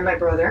remember him, my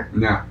brother.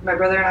 Yeah. My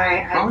brother and I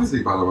had... How is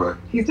he, by the way?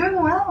 He's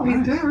doing well. Nice.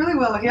 He's doing really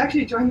well. He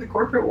actually joined the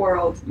corporate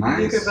world.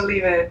 Nice. You could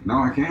believe it. No,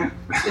 I can't.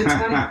 It's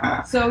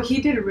funny. So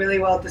he did really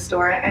well at the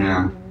store,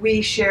 and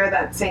we share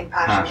that same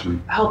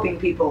passion. Helping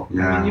people.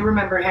 Yeah. I mean, you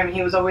remember him.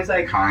 He was always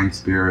kind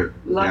spirit.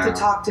 Love to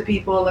talk to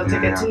people, love to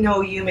get to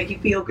know you, make you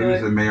feel good. He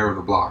was the mayor of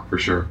the block, for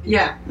sure.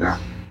 Yeah. Yeah.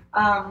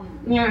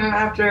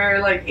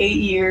 After 8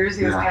 years,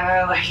 he was kind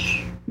of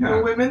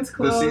the women's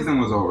clothes. The season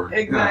was over.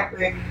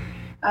 Exactly.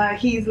 Yeah.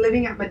 He's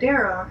living at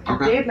Madeira in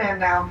Dadeland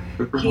now.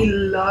 He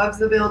loves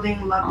the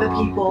building, loves the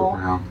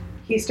people.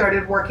 He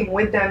started working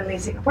with them,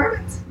 leasing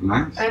apartments.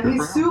 Nice. And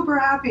he's super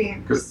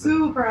happy.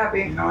 Super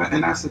happy.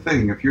 And that's the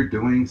thing. If you're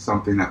doing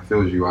something that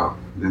fills you up,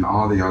 then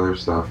all the other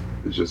stuff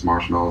is just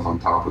marshmallows on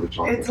top of the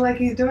chocolate. It's like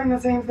he's doing the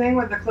same thing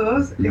with the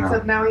clothes,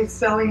 except now he's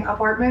selling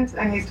apartments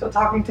and he's still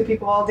talking to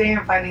people all day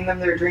and finding them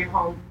their dream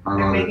home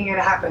and making it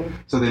happen.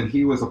 So then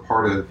he was a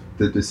part of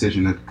the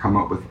decision to come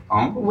up with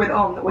Om? With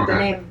the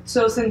name.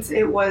 So since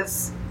it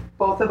was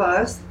both of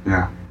us,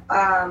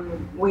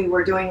 we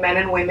were doing men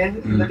and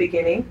women in the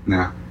beginning.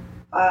 Yeah.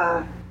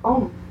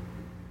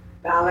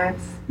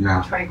 Balance,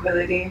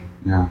 tranquility,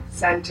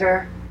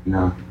 center,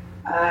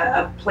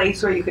 a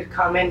place where you could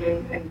come in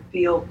and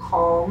feel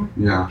calm,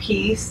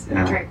 peace,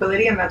 and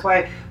tranquility, and that's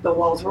why the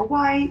walls were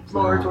white,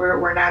 floors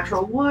were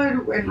natural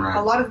wood, and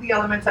a lot of the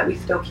elements that we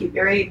still keep,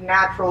 very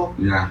natural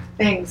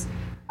things,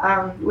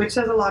 which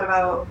says a lot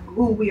about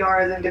who we are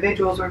as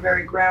individuals. We're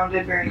very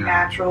grounded, very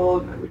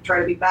natural. We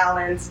try to be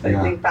balanced.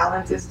 I think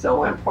balance is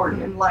so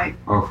important in life.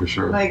 Oh, for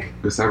sure.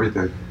 It's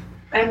everything.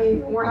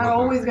 And we're not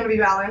always going to be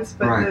balanced,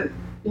 but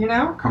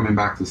coming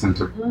back to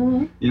center.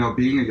 Mm-hmm.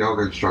 Being a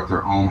yoga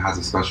instructor, Om has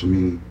a special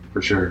meaning for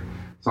sure.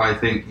 So I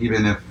think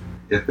even if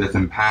it's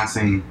in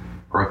passing,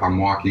 or if I'm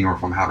walking, or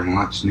if I'm having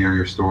lunch near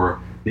your store,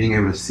 being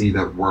able to see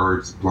the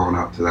words blown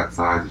up to that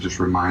size, it just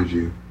reminds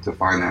you to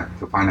find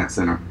that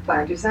center.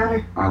 Find your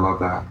center. I love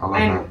that.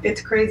 And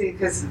it's crazy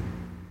because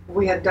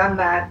we had done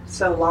that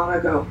so long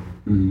ago,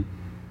 and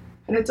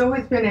it's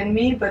always been in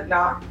me, but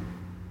not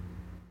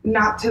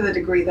to the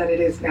degree that it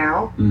is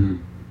now.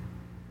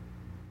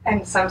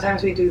 And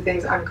sometimes we do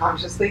things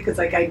unconsciously because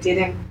I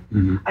didn't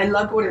I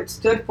loved what it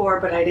stood for,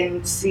 but I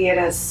didn't see it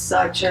as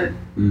such a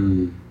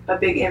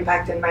big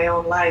impact in my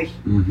own life.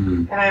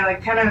 And I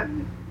kind of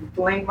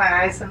blink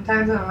my eyes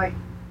sometimes and I'm like,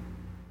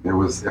 it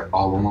was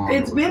all along.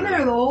 It's been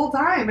there the whole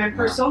time, and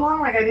for so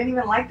long, I didn't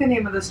even like the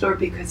name of the store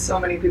because so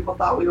many people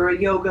thought we were a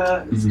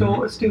yoga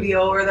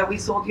studio, or that we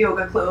sold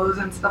yoga clothes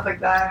and stuff like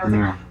that. And I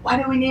was like,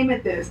 why do we name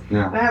it this?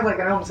 And I have an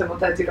Om symbol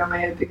tattooed on my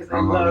head because I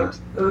loved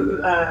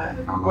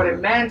what it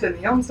meant and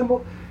the Om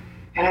symbol.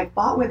 And I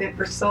fought with it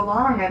for so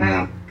long, and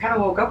I kind of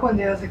woke up one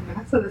day. I was like,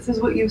 Vanessa, this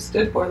is what you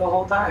stood for the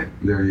whole time.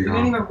 There you go. You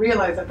didn't even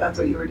realize that that's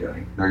what you were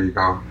doing. There you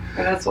go.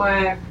 And that's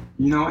why.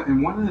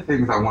 And one of the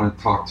things I want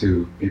to talk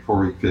to before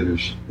we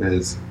finish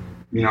is,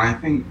 I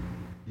think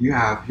you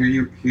have, here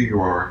you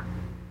are,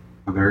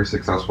 a very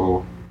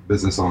successful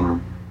business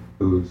owner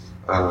who's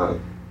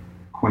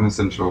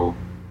quintessential,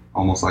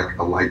 almost like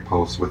a light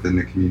post within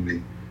the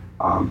community.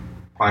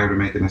 Prior to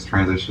making this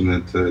transition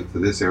into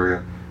this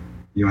area,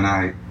 you and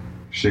I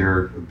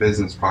shared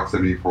business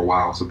proximity for a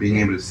while. So being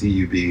able to see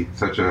you be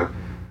such a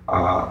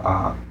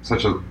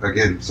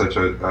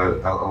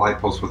light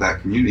post with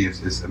that community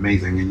is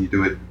amazing, and you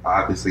do it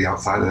obviously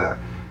outside of that.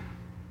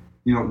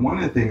 One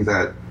of the things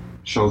that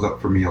shows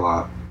up for me a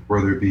lot,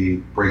 whether it be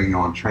bringing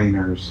on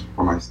trainers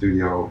for my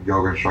studio,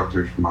 yoga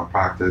instructors for my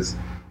practice,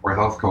 or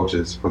health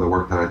coaches for the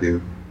work that I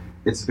do,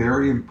 it's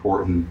very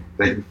important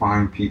that you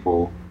find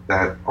people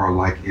that are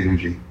like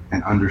energy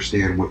and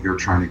understand what you're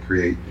trying to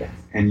create. Yes.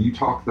 And you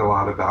talked a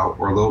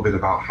little bit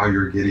about how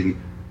you're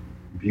getting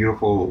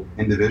beautiful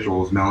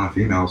individuals, male and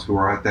females, who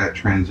are at that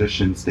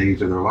transition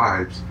stage of their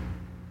lives.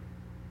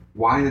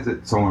 Why is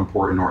it so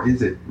important, or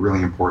is it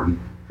really important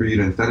for you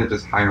to, instead of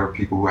just hire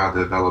people who have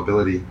the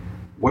availability,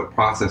 what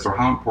process or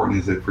how important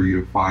is it for you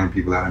to find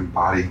people that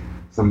embody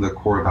some of the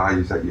core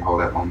values that you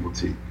hold at Om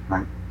Boutique,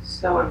 right?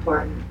 So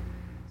important.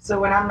 So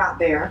when I'm not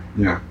there,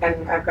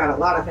 and I've got a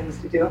lot of things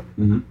to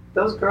do,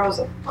 those girls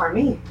are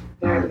me.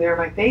 They're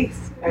my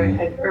face, or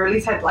at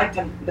least I'd like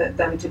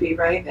them to be,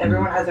 right?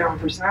 Everyone has their own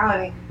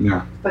personality,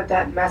 but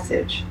that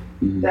message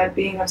that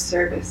being of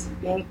service,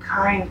 being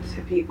kind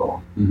to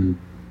people,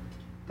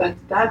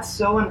 that's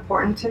so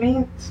important to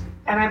me.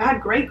 And I've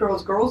had great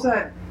girls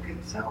that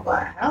can sell the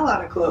hell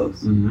out of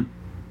clothes,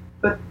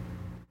 but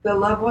the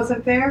love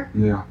wasn't there.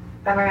 Yeah.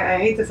 And I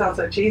hate to sound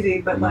so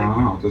cheesy, but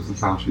no, it doesn't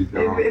sound cheesy.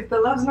 If the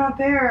love's not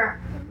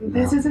there,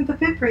 this isn't the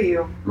fit for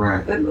you.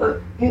 Right.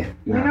 You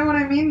know what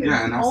I mean?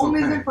 Yeah, and that's home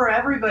okay. isn't for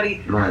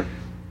everybody. Right.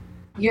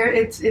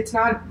 It's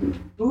not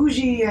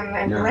bougie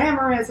and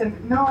glamorous,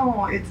 and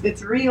no,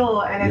 it's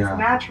real and it's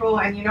natural,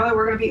 and you know that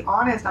we're gonna be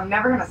honest. I'm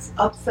never gonna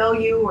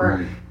upsell you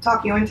or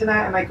talk you into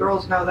that, and my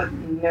girls know that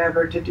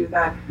never to do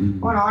that.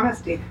 On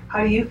honesty,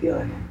 how do you feel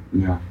in it?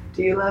 Yeah.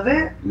 Do you love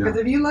it? Because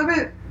if you love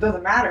it,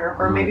 doesn't matter.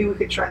 Or maybe we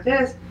could try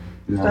this,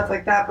 stuff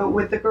like that. But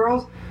with the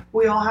girls,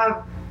 we all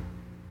have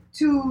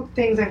two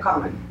things in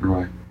common.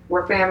 Right.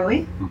 We're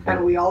family,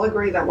 and we all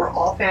agree that we're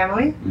all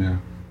family. Yeah.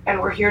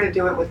 And we're here to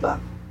do it with love.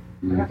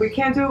 And if we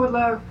can't do it with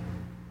love,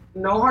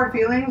 no hard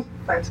feelings,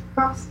 find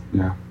something else.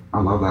 Yeah, I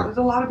love that. There's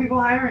a lot of people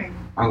hiring.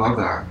 I love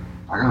that.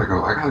 I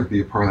gotta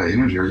be a part of that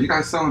energy. Are you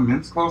guys selling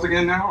men's clothes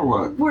again now, or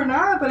what? We're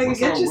not, but I can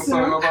get you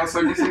soon. What's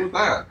up with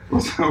that?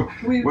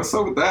 What's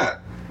up with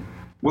that?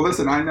 Well,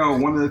 listen, I know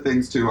one of the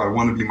things too I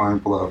want to be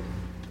mindful of.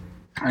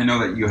 I know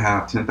that you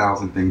have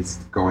 10,000 things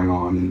going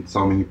on and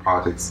so many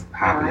projects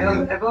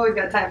happening. I've always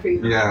got time for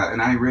you. Yeah, and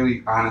I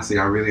really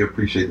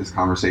appreciate this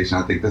conversation.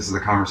 I think this is a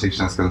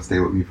conversation that's going to stay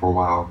with me for a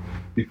while.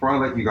 Before I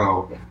let you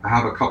go, I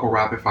have a couple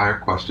rapid fire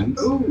questions.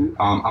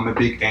 I'm a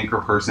big anchor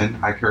person.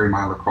 I carry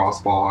my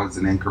lacrosse ball as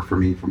an anchor for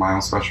me for my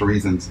own special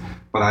reasons.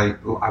 But I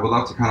would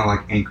love to kind of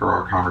like anchor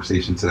our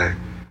conversation today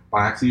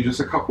by asking you just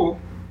a couple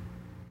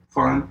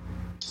fun,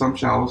 some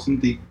shallow, some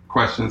deep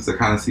questions to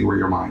kind of see where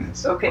your mind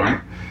is. Okay.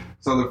 Right?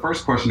 So the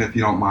first question, if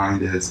you don't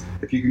mind, is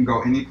if you can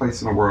go any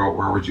place in the world,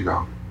 where would you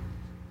go?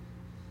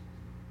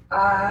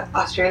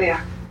 Australia.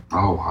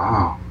 Oh,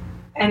 wow.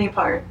 Any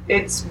part.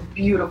 It's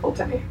beautiful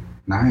to me.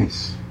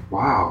 Nice.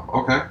 Wow.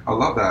 Okay. I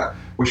love that.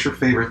 What's your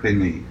favorite thing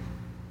to eat?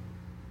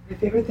 My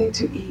favorite thing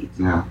to eat?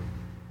 Yeah.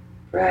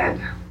 Bread.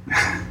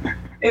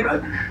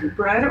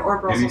 Bread or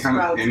Brussels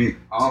sprouts?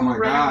 Oh my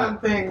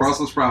God. Things.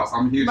 Brussels sprouts.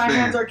 I'm a huge fan. My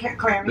hands are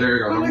clammy. There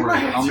you go. Don't worry.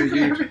 I'm a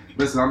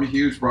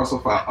huge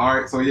Brussels sprout. All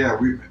right. So yeah,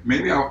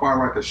 maybe I'll find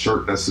like a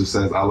shirt that just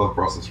says I love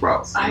Brussels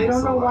sprouts. I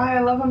don't know why I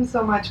love them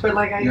so much, but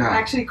like I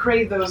actually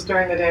crave those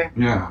during the day.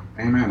 Yeah.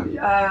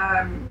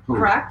 Amen.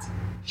 Cracked.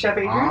 Chef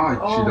Adrian.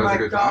 Oh, she does a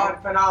good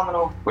job.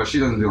 Phenomenal. But she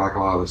doesn't do like a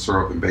lot of the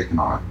syrup and bacon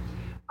on it.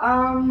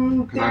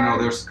 Because I know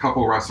there's a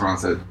couple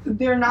restaurants that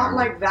they're not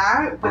like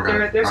that, but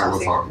they're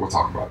saucy. We'll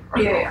talk about it.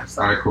 All right,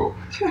 All right, cool.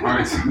 All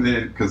right, so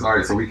then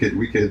so we can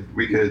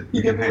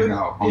hang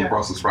out on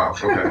Brussels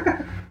sprouts. Okay.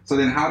 So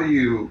then,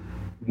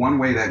 one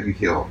way that you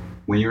heal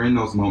when you're in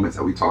those moments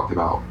that we talked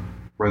about,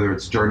 whether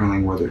it's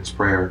journaling, whether it's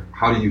prayer,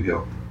 how do you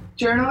heal?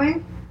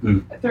 Journaling.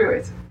 3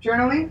 ways.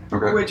 Journaling,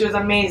 which is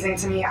amazing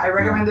to me. I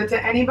recommend it to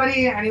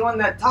anyone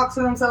that talks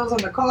to themselves in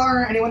the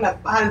car, anyone that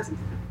has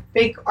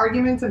fake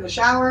arguments in the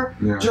shower.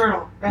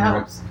 Journal. It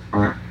helps.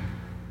 All right.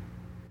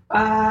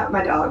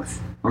 My dogs.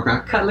 Okay.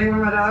 Cuddling with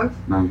my dogs.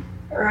 Nice.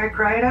 Or I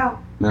cry it out.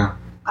 Yeah.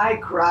 I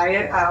cry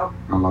it out.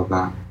 I love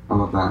that.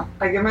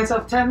 I give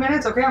myself 10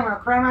 minutes. Okay, I'm going to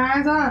cry my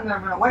eyes out, and then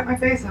I'm going to wipe my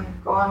face and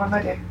go on with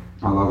my day.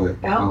 I love it.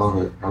 I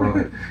love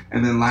it.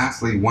 And then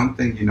lastly, one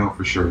thing you know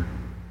for sure.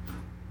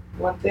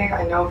 One thing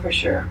I know for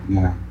sure.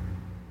 Yeah.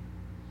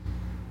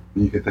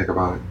 You can think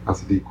about it.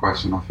 That's a deep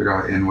question. I'll figure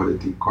out end with a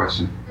deep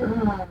question.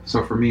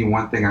 So for me,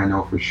 one thing I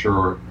know for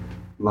sure,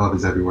 love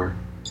is everywhere.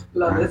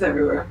 Love is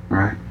everywhere.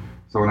 Right?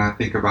 So when I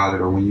think about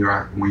it, or when you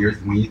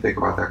think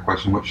about that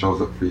question, what shows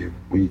up for you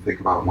when you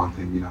think about one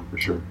thing you know for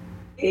sure?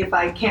 If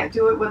I can't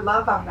do it with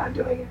love, I'm not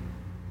doing it.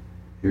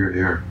 Hear,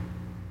 hear.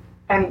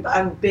 And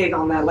I'm big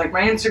on that. Like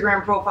my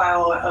Instagram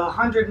profile,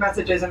 100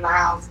 messages in the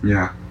house.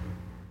 Yeah.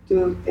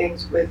 Do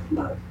things with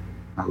love.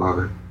 I love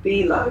it.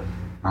 Be love.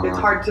 It's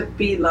hard to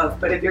be love,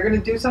 but if you're going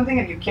to do something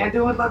and you can't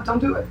do it with love, don't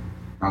do it.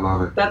 I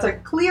love it. That's a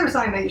clear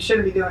sign that you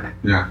shouldn't be doing it.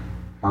 Yeah.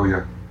 Oh,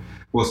 yeah.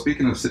 Well,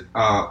 speaking of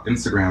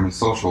Instagram and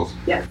socials,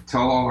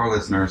 tell all our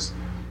listeners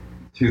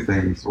two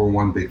things, or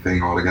one big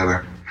thing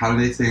altogether. How do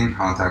they stay in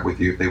contact with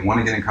you? If they want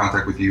to get in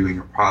contact with you and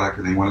your product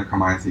and they want to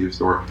come by and see your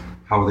store,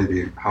 how will they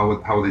do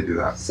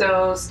that?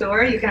 So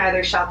store, you can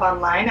either shop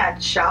online at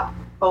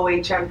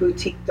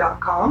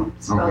shopohmboutique.com,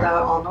 spelled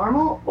out all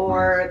normal,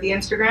 or the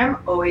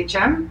Instagram,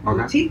 OHM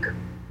Boutique.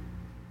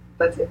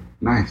 That's it.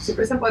 Nice.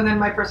 Super simple. And then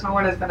my personal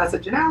one is Vanessa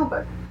Janelle,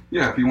 but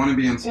yeah, if you want to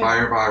be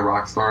inspired by a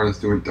rock star that's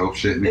doing dope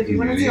shit in the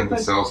community and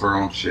sells her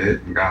own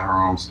shit and got her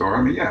own store,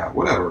 I mean, yeah,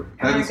 whatever.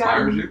 That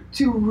inspires you.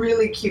 Two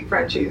really cute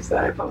Frenchies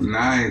that I posted.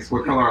 Nice.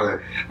 What color are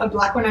they? A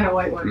black one and a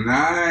white one.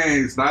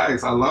 Nice.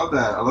 I love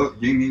that. I love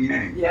yin and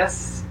yang.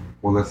 Yes.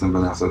 Well, listen,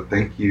 Vanessa,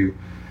 thank you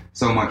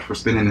so much for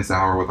spending this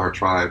hour with our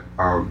tribe.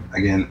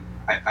 Again,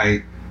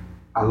 I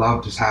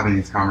love just having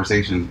these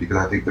conversations because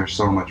I think there's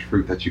so much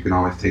fruit that you can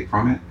always take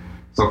from it.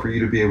 So for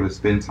you to be able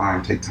to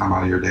take time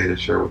out of your day to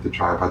share with the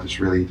tribe, I just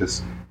really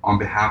on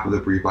behalf of the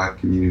Breathe Life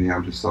community,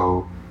 I'm just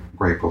so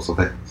grateful. So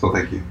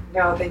thank you.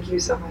 No, thank you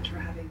so much for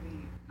having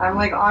me. I'm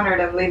like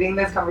honored. I'm leaving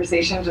this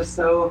conversation just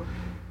so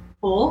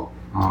full.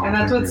 Oh, and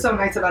that's what's so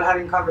nice about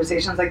having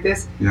conversations like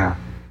this. Yeah.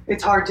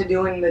 It's hard to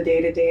do in the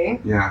day-to-day.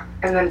 Yeah.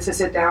 And then to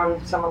sit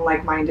down, someone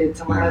like-minded,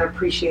 someone that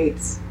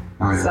appreciates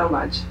so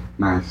much.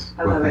 Nice.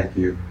 I love it. Thank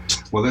you.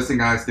 Well, listen,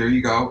 guys, there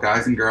you go,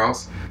 guys and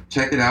girls.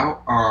 Check it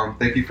out.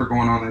 Thank you for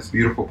going on this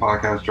beautiful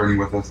podcast journey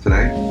with us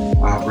today.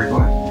 Breathe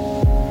Life.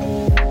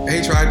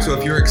 Hey, Tribe. So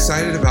if you're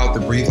excited about the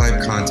Breathe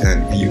Life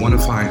content and you want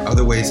to find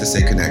other ways to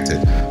stay connected,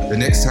 the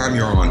next time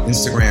you're on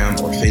Instagram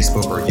or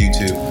Facebook or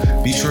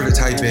YouTube, be sure to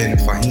type in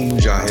Fahim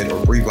Mujahid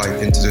or Breathe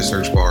Life into the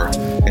search bar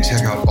and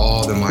check out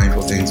all the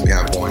mindful things we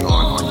have going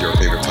on your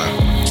favorite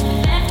platform.